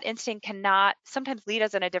 our gut instinct cannot sometimes lead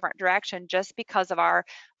us in a different direction just because of our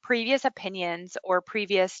previous opinions or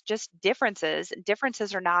previous just differences.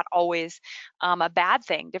 Differences are not always a bad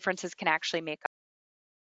thing. Differences can actually make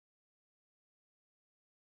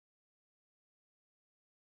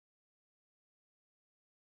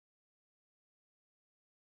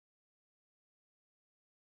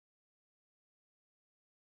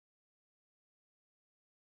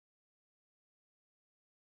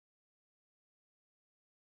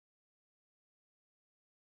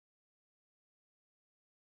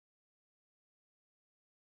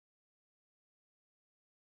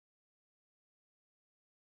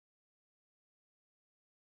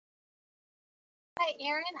Hi,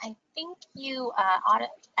 Erin. I think you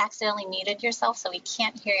accidentally muted yourself, so we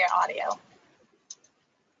can't hear your audio.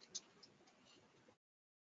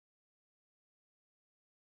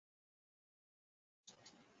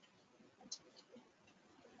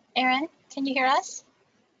 Erin, can you hear us?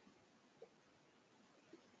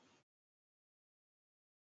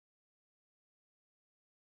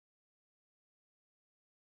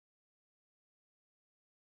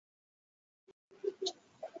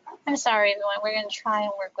 I'm sorry, everyone. We're going to try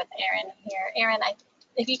and work with Erin here. Erin,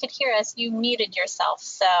 if you could hear us, you muted yourself,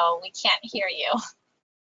 so we can't hear you.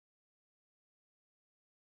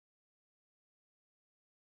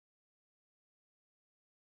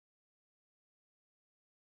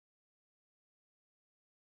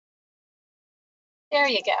 There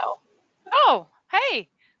you go. Oh, hey,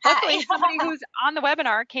 luckily Hi. somebody who's on the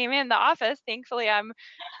webinar came in the office. Thankfully, I'm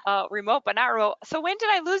remote, but not remote. So when did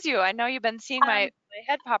I lose you? I know you've been seeing my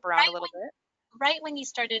head pop around a little bit. Right when you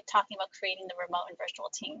started talking about creating the remote and virtual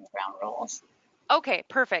team ground rules. Okay,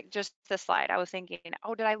 perfect. Just this slide. I was thinking,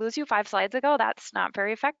 oh, did I lose you 5 slides ago? That's not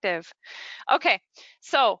very effective. Okay,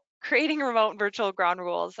 so creating remote and virtual ground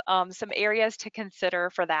rules. Some areas to consider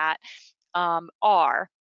for that are,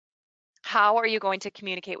 how are you going to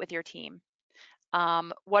communicate with your team?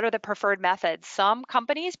 What are the preferred methods? Some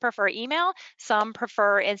companies prefer email, some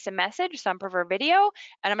prefer instant message, some prefer video,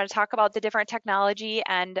 and I'm going to talk about the different technology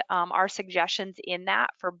and our suggestions in that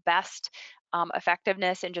for best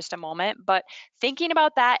effectiveness in just a moment. But thinking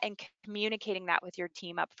about that and communicating that with your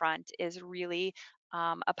team up front is really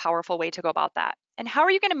a powerful way to go about that. And how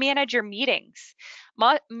are you going to manage your meetings?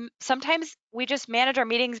 Sometimes we just manage our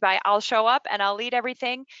meetings by, I'll show up and I'll lead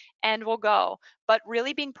everything and we'll go. But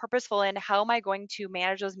really being purposeful in, how am I going to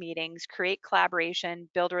manage those meetings, create collaboration,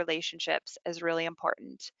 build relationships is really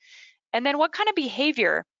important. And then what kind of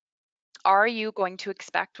behavior are you going to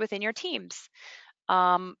expect within your teams?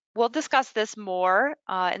 We'll discuss this more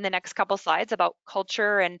in the next couple slides about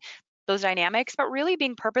culture and those dynamics, but really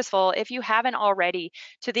being purposeful, if you haven't already,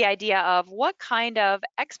 to the idea of what kind of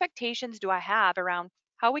expectations do I have around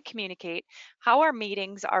how we communicate, how our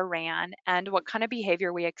meetings are ran, and what kind of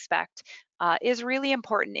behavior we expect is really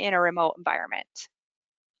important in a remote environment.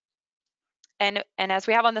 And as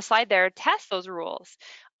we have on the slide there, test those rules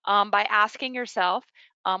by asking yourself,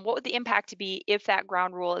 what would the impact be if that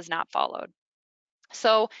ground rule is not followed?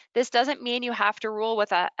 So this doesn't mean you have to rule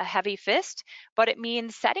with a heavy fist, but it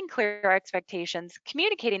means setting clear expectations,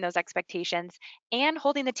 communicating those expectations, and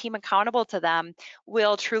holding the team accountable to them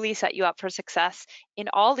will truly set you up for success in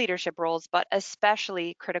all leadership roles, but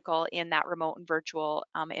especially critical in that remote and virtual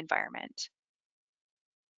environment.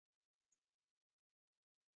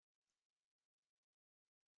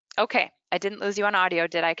 Okay, I didn't lose you on audio,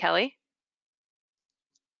 did I, Kelly?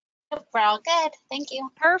 We're all good. Thank you.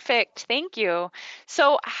 Perfect, thank you.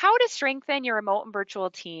 So how to strengthen your remote and virtual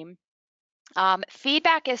team?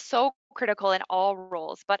 Feedback is so critical in all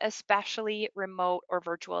roles, but especially remote or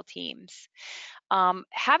virtual teams.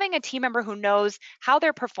 Having a team member who knows how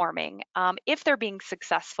they're performing, if they're being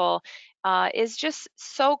successful, is just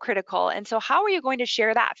so critical. And so how are you going to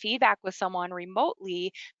share that feedback with someone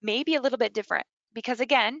remotely may be a little bit different. Because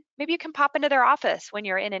again, maybe you can pop into their office when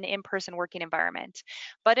you're in an in-person working environment.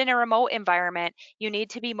 But in a remote environment, you need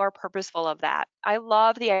to be more purposeful of that. I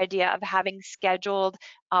love the idea of having scheduled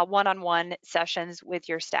one-on-one sessions with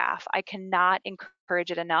your staff. I cannot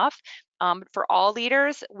encourage it enough. For all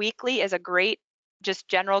leaders, weekly is a great just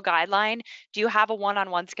general guideline. Do you have a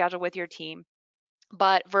one-on-one schedule with your team?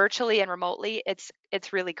 But virtually and remotely,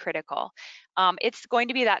 it's really critical. It's going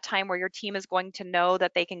to be that time where your team is going to know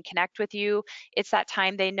that they can connect with you. It's that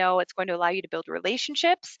time they know it's going to allow you to build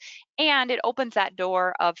relationships, and it opens that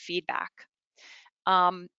door of feedback.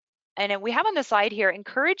 And then we have on the slide here,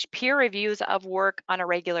 encourage peer reviews of work on a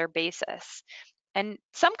regular basis. And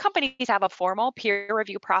some companies have a formal peer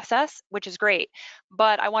review process, which is great.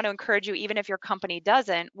 But I want to encourage you, even if your company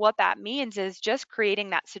doesn't, what that means is just creating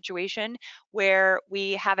that situation where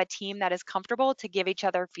we have a team that is comfortable to give each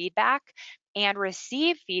other feedback and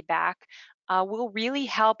receive feedback will really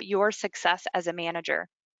help your success as a manager,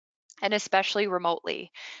 and especially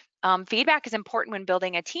remotely. Feedback is important when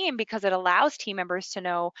building a team because it allows team members to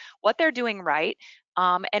know what they're doing right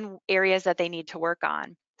and areas that they need to work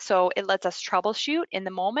on. So it lets us troubleshoot in the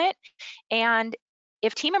moment. And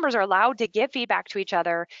if team members are allowed to give feedback to each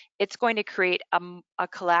other, it's going to create a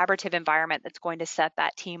collaborative environment that's going to set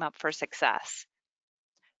that team up for success.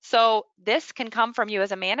 So this can come from you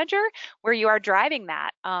as a manager where you are driving that.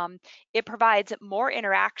 It provides more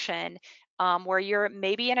interaction where you're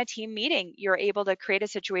maybe in a team meeting, you're able to create a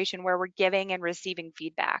situation where we're giving and receiving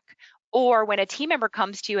feedback. Or when a team member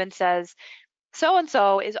comes to you and says,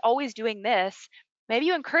 so-and-so is always doing this, maybe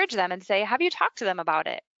you encourage them and say, have you talked to them about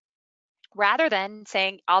it? Rather than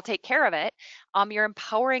saying, I'll take care of it, you're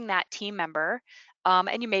empowering that team member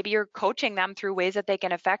and maybe you're coaching them through ways that they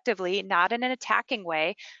can effectively, not in an attacking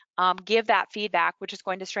way, give that feedback, which is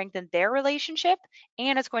going to strengthen their relationship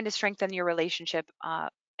and it's going to strengthen your relationship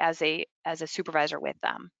as a supervisor with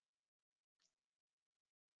them.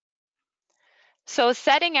 So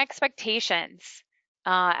setting expectations.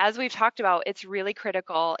 As we've talked about, it's really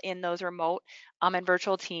critical in those remote and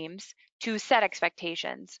virtual teams to set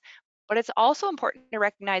expectations. But it's also important to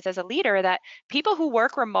recognize as a leader that people who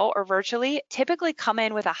work remote or virtually typically come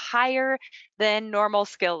in with a higher than normal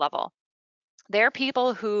skill level. They're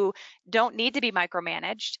people who don't need to be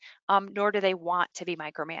micromanaged, nor do they want to be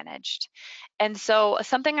micromanaged. And so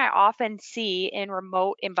something I often see in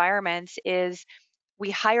remote environments is we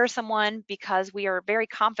hire someone because we are very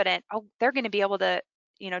confident, oh, they're going to be able to,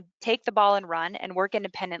 take the ball and run and work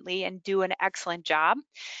independently and do an excellent job.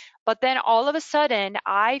 But then all of a sudden,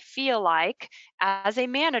 I feel like as a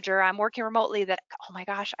manager, I'm working remotely that, oh my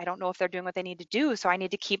gosh, I don't know if they're doing what they need to do. So I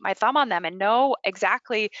need to keep my thumb on them and know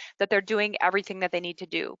exactly that they're doing everything that they need to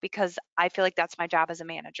do because I feel like that's my job as a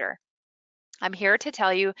manager. I'm here to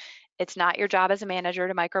tell you it's not your job as a manager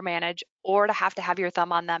to micromanage or to have your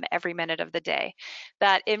thumb on them every minute of the day.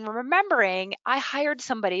 That in remembering, I hired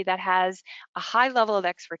somebody that has a high level of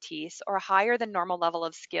expertise or a higher than normal level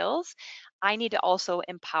of skills. I need to also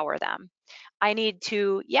empower them. I need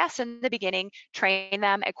to, yes, in the beginning, train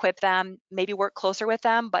them, equip them, maybe work closer with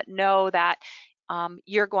them, but know that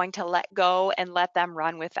you're going to let go and let them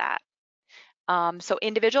run with that. So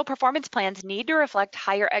individual performance plans need to reflect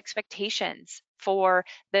higher expectations for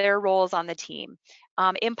their roles on the team.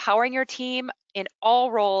 Empowering your team in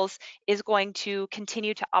all roles is going to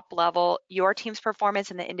continue to up-level your team's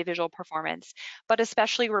performance and the individual performance, but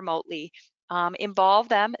especially remotely. Involve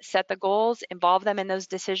them, set the goals, involve them in those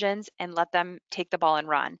decisions, and let them take the ball and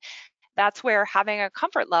run. That's where having a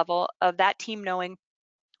comfort level of that team knowing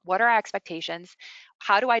what are our expectations,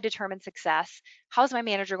 how do I determine success, how's my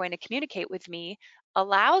manager going to communicate with me,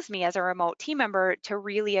 allows me as a remote team member to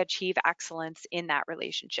really achieve excellence in that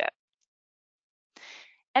relationship.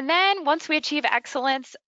 And then once we achieve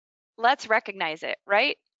excellence, let's recognize it,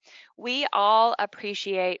 right? We all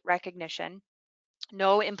appreciate recognition.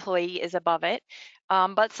 No employee is above it.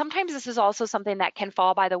 But sometimes this is also something that can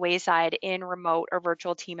fall by the wayside in remote or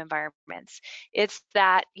virtual team environments. It's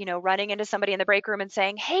that, running into somebody in the break room and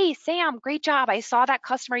saying, hey, Sam, great job. I saw that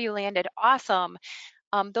customer you landed. Awesome.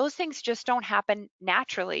 Those things just don't happen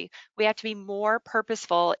naturally. We have to be more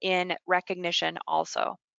purposeful in recognition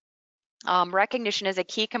also. Recognition is a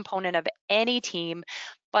key component of any team,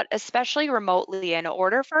 but especially remotely. In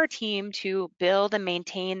order for our team to build and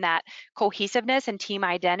maintain that cohesiveness and team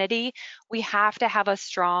identity, we have to have a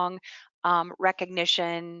strong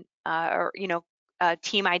recognition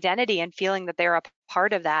team identity and feeling that they're a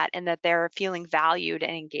part of that and that they're feeling valued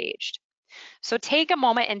and engaged. So take a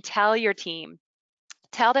moment and tell your team.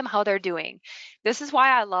 Tell them how they're doing. This is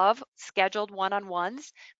why I love scheduled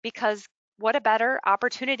one-on-ones, because what a better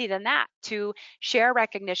opportunity than that to share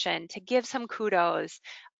recognition, to give some kudos,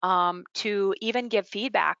 to even give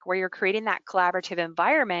feedback where you're creating that collaborative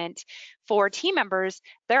environment for team members.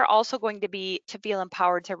 They're also going to feel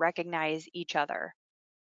empowered to recognize each other.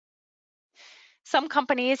 Some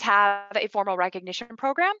companies have a formal recognition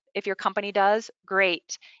program. If your company does,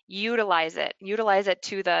 great. Utilize it. Utilize it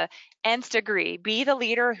to the nth degree. Be the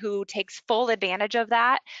leader who takes full advantage of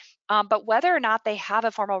that. But whether or not they have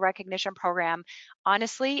a formal recognition program,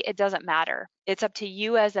 honestly, it doesn't matter. It's up to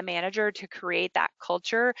you as a manager to create that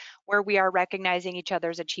culture where we are recognizing each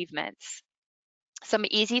other's achievements. Some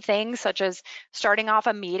easy things such as starting off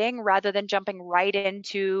a meeting rather than jumping right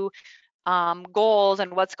into goals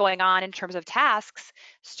and what's going on in terms of tasks,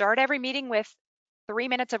 start every meeting with 3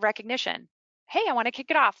 minutes of recognition. Hey, I want to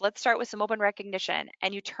kick it off. Let's start with some open recognition.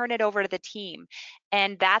 And you turn it over to the team.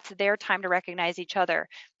 And that's their time to recognize each other.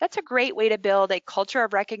 That's a great way to build a culture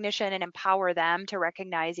of recognition and empower them to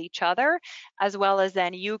recognize each other, as well as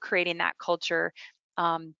then you creating that culture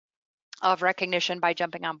of recognition by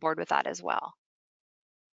jumping on board with that as well.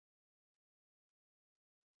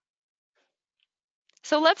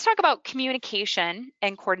 So let's talk about communication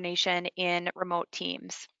and coordination in remote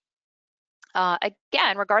teams.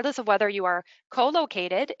 Again, regardless of whether you are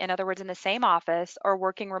co-located, in other words, in the same office, or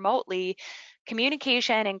working remotely,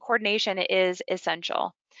 communication and coordination is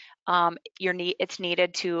essential. It's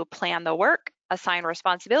needed to plan the work, assign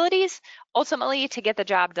responsibilities, ultimately to get the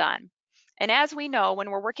job done. And as we know, when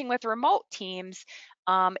we're working with remote teams,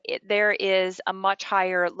 there is a much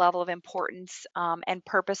higher level of importance and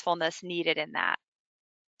purposefulness needed in that.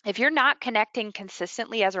 If you're not connecting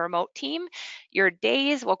consistently as a remote team, your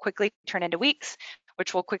days will quickly turn into weeks,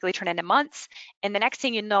 which will quickly turn into months. And the next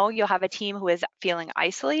thing you know, you'll have a team who is feeling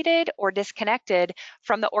isolated or disconnected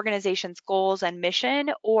from the organization's goals and mission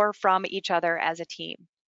or from each other as a team.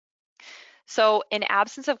 So in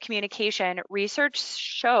absence of communication, research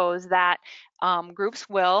shows that groups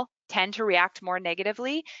will tend to react more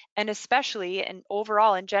negatively, and especially and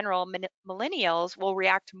overall in general, millennials will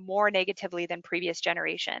react more negatively than previous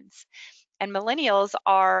generations. And millennials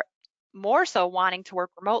are more so wanting to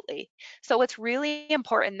work remotely. So it's really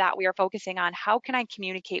important that we are focusing on how can I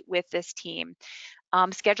communicate with this team?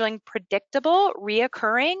 Scheduling predictable,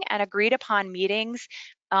 reoccurring, and agreed upon meetings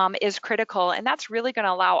is critical, and that's really going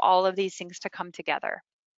to allow all of these things to come together.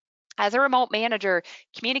 As a remote manager,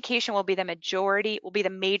 communication will be the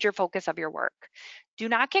major focus of your work. Do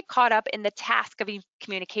not get caught up in the task of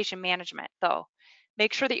communication management, though.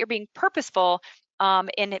 Make sure that you're being purposeful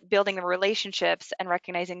in building the relationships and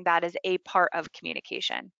recognizing that as a part of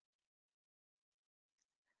communication.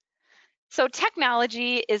 So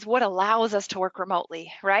technology is what allows us to work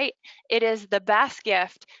remotely, right? It is the best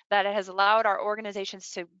gift that it has allowed our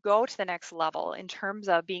organizations to go to the next level in terms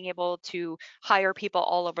of being able to hire people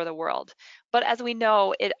all over the world. But as we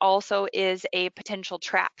know, it also is a potential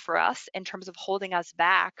trap for us in terms of holding us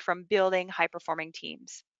back from building high-performing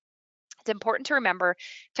teams. It's important to remember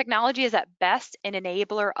technology is at best an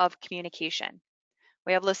enabler of communication.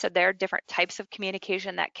 We have listed there different types of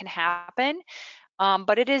communication that can happen.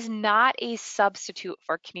 But it is not a substitute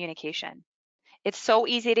for communication. It's so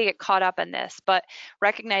easy to get caught up in this, but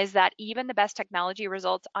recognize that even the best technology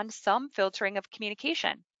results on some filtering of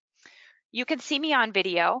communication. You can see me on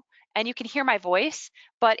video and you can hear my voice,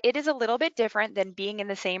 but it is a little bit different than being in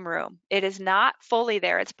the same room. It is not fully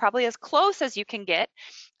there. It's probably as close as you can get,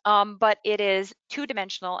 but it is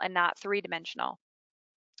two-dimensional and not three-dimensional.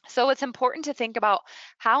 So it's important to think about,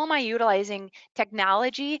 how am I utilizing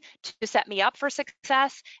technology to set me up for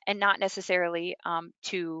success and not necessarily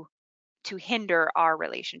to hinder our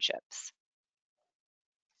relationships.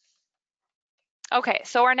 Okay,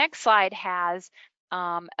 so our next slide has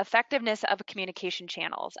effectiveness of communication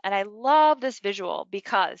channels. And I love this visual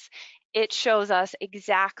because it shows us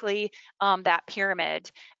exactly that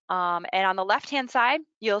pyramid. And on the left-hand side,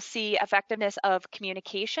 you'll see effectiveness of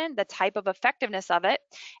communication, the type of effectiveness of it,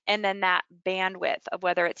 and then that bandwidth of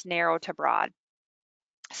whether it's narrow to broad.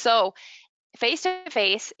 So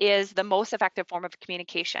face-to-face is the most effective form of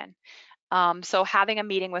communication. So having a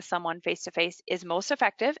meeting with someone face-to-face is most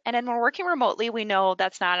effective. And then when we're working remotely, we know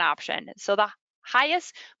that's not an option. So the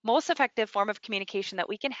highest, most effective form of communication that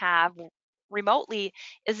we can have remotely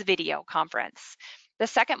is video conference. The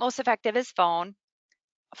second most effective is phone,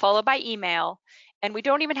 followed by email. And we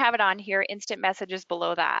don't even have it on here, instant messages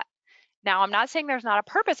below that. Now, I'm not saying there's not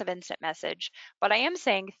a purpose of instant message, but I am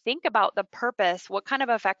saying think about the purpose. What kind of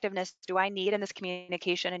effectiveness do I need in this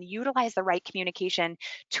communication? And utilize the right communication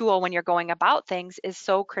tool when you're going about things is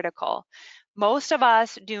so critical. Most of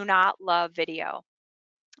us do not love video.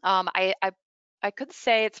 I could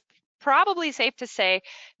say it's probably safe to say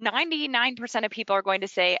 99% of people are going to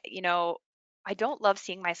say, you know, I don't love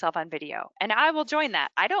seeing myself on video, and I will join that.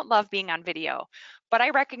 I don't love being on video, but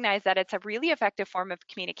I recognize that it's a really effective form of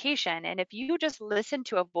communication. And if you just listen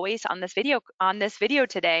to a voice on this video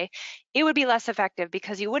today, it would be less effective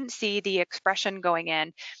because you wouldn't see the expression going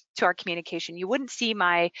in to our communication. You wouldn't see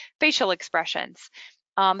my facial expressions.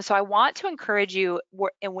 So I want to encourage you,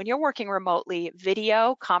 and when you're working remotely,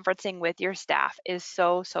 video conferencing with your staff is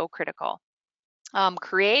so, so critical.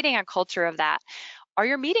 Creating a culture of that. Are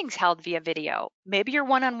your meetings held via video? Maybe your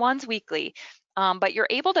one-on-ones weekly, but you're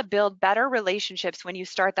able to build better relationships when you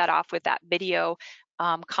start that off with that video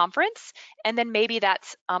conference, and then maybe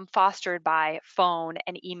that's fostered by phone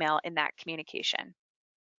and email in that communication.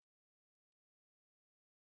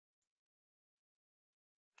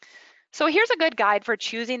 So here's a good guide for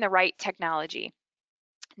choosing the right technology.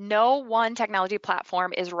 No one technology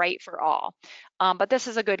platform is right for all, but this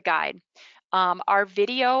is a good guide. Our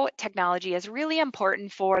video technology is really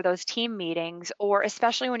important for those team meetings, or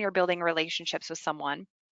especially when you're building relationships with someone.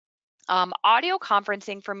 Audio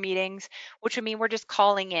conferencing for meetings, which would mean we're just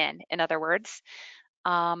calling in other words.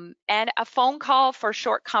 And a phone call for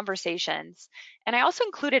short conversations. And I also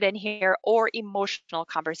included in here, or emotional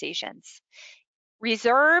conversations.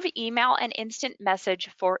 Reserve email and instant message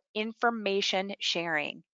for information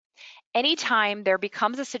sharing. Anytime there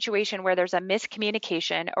becomes a situation where there's a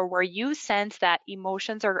miscommunication, or where you sense that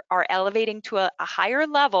emotions are elevating to a higher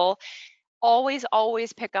level, always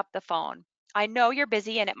pick up the phone. I know you're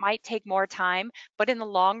busy and it might take more time, but in the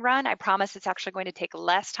long run, I promise it's actually going to take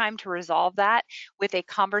less time to resolve that with a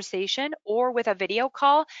conversation or with a video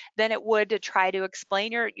call than it would to try to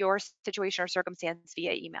explain your situation or circumstance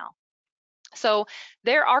via email. So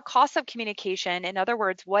there are costs of communication. In other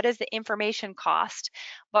words, what is the information cost?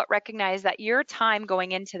 But recognize that your time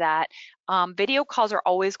going into that, video calls are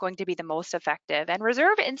always going to be the most effective. And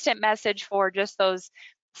reserve instant message for just those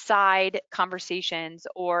side conversations,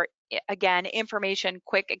 or again, information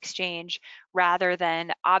quick exchange, rather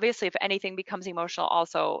than, obviously, if anything becomes emotional,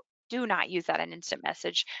 also do not use that in instant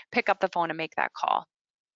message. Pick up the phone and make that call.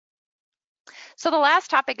 So the last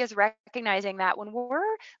topic is recognizing that when we're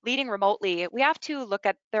leading remotely, we have to look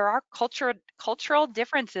at, there are cultural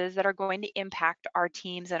differences that are going to impact our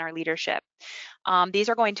teams and our leadership. These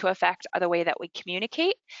are going to affect the way that we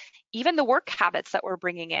communicate, even the work habits that we're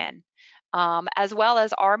bringing in, as well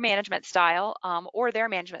as our management style, or their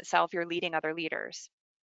management style if you're leading other leaders.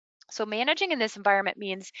 So managing in this environment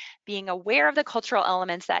means being aware of the cultural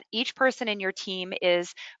elements that each person in your team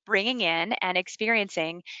is bringing in and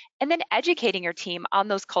experiencing, and then educating your team on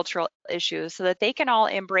those cultural issues so that they can all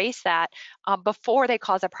embrace that before they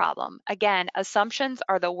cause a problem. Again, assumptions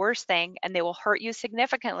are the worst thing, and they will hurt you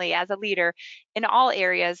significantly as a leader in all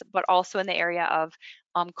areas, but also in the area of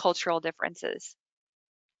cultural differences.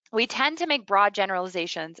 We tend to make broad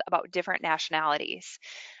generalizations about different nationalities.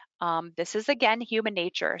 This is, again, human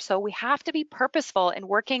nature. So we have to be purposeful in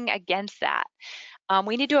working against that.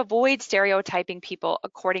 We need to avoid stereotyping people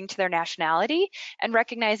according to their nationality, and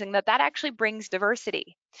recognizing that that actually brings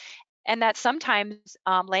diversity. And that sometimes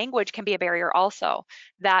language can be a barrier also,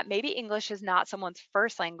 that maybe English is not someone's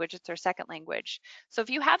first language, it's their second language. So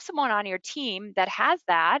if you have someone on your team that has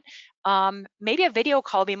that, maybe a video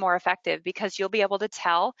call will be more effective, because you'll be able to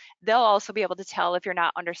tell, they'll also be able to tell if you're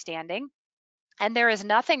not understanding. And there is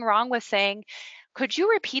nothing wrong with saying, Could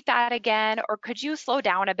you repeat that again? Or could you slow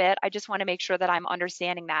down a bit? I just want to make sure that I'm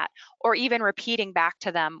understanding that, or even repeating back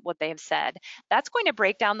to them what they've said. That's going to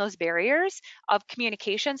break down those barriers of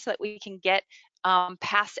communication so that we can get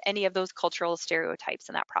past any of those cultural stereotypes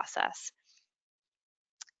in that process.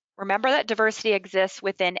 Remember that diversity exists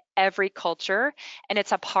within every culture, and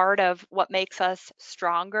it's a part of what makes us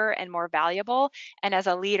stronger and more valuable. And as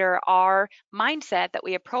a leader, our mindset that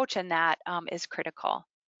we approach in that is critical.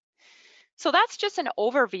 So that's just an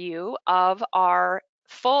overview of our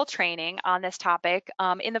full training on this topic.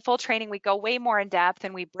 In the full training, we go way more in depth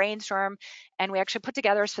and we brainstorm and we actually put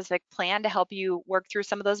together a specific plan to help you work through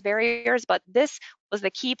some of those barriers. But this was the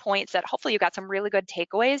key points that hopefully you got some really good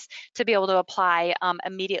takeaways to be able to apply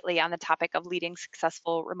immediately on the topic of leading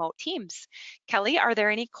successful remote teams. Kelly, are there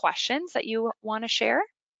any questions that you want to share?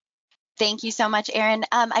 Thank you so much, Erin.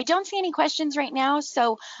 I don't see any questions right now,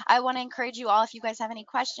 so I want to encourage you all, if you guys have any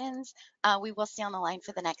questions, we will stay on the line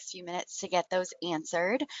for the next few minutes to get those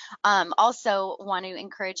answered. Also want to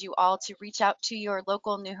encourage you all to reach out to your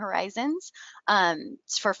local New Horizons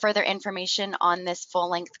for further information on this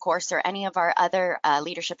full-length course or any of our other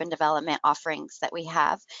leadership and development offerings that we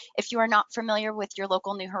have. If you are not familiar with your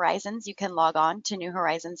local New Horizons, you can log on to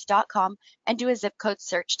newhorizons.com and do a zip code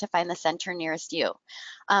search to find the center nearest you.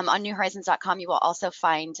 On newhorizons.com, you will also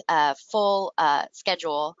find a full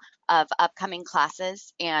schedule of upcoming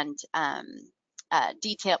classes and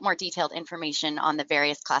more detailed information on the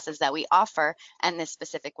various classes that we offer, and this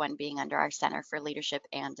specific one being under our Center for Leadership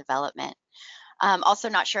and Development. Also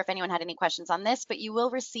not sure if anyone had any questions on this, but you will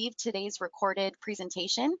receive today's recorded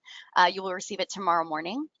presentation. You will receive it tomorrow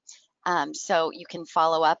morning. So you can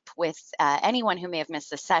follow up with anyone who may have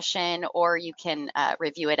missed the session, or you can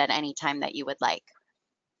review it at any time that you would like.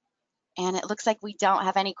 And it looks like we don't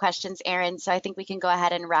have any questions, Erin, so I think we can go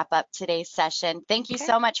ahead and wrap up today's session. Thank you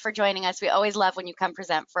so much for joining us. We always love when you come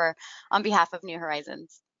present on behalf of New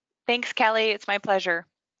Horizons. Thanks, Kelly. It's my pleasure.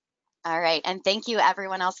 All right, and thank you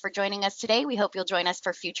everyone else for joining us today. We hope you'll join us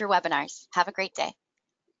for future webinars. Have a great day.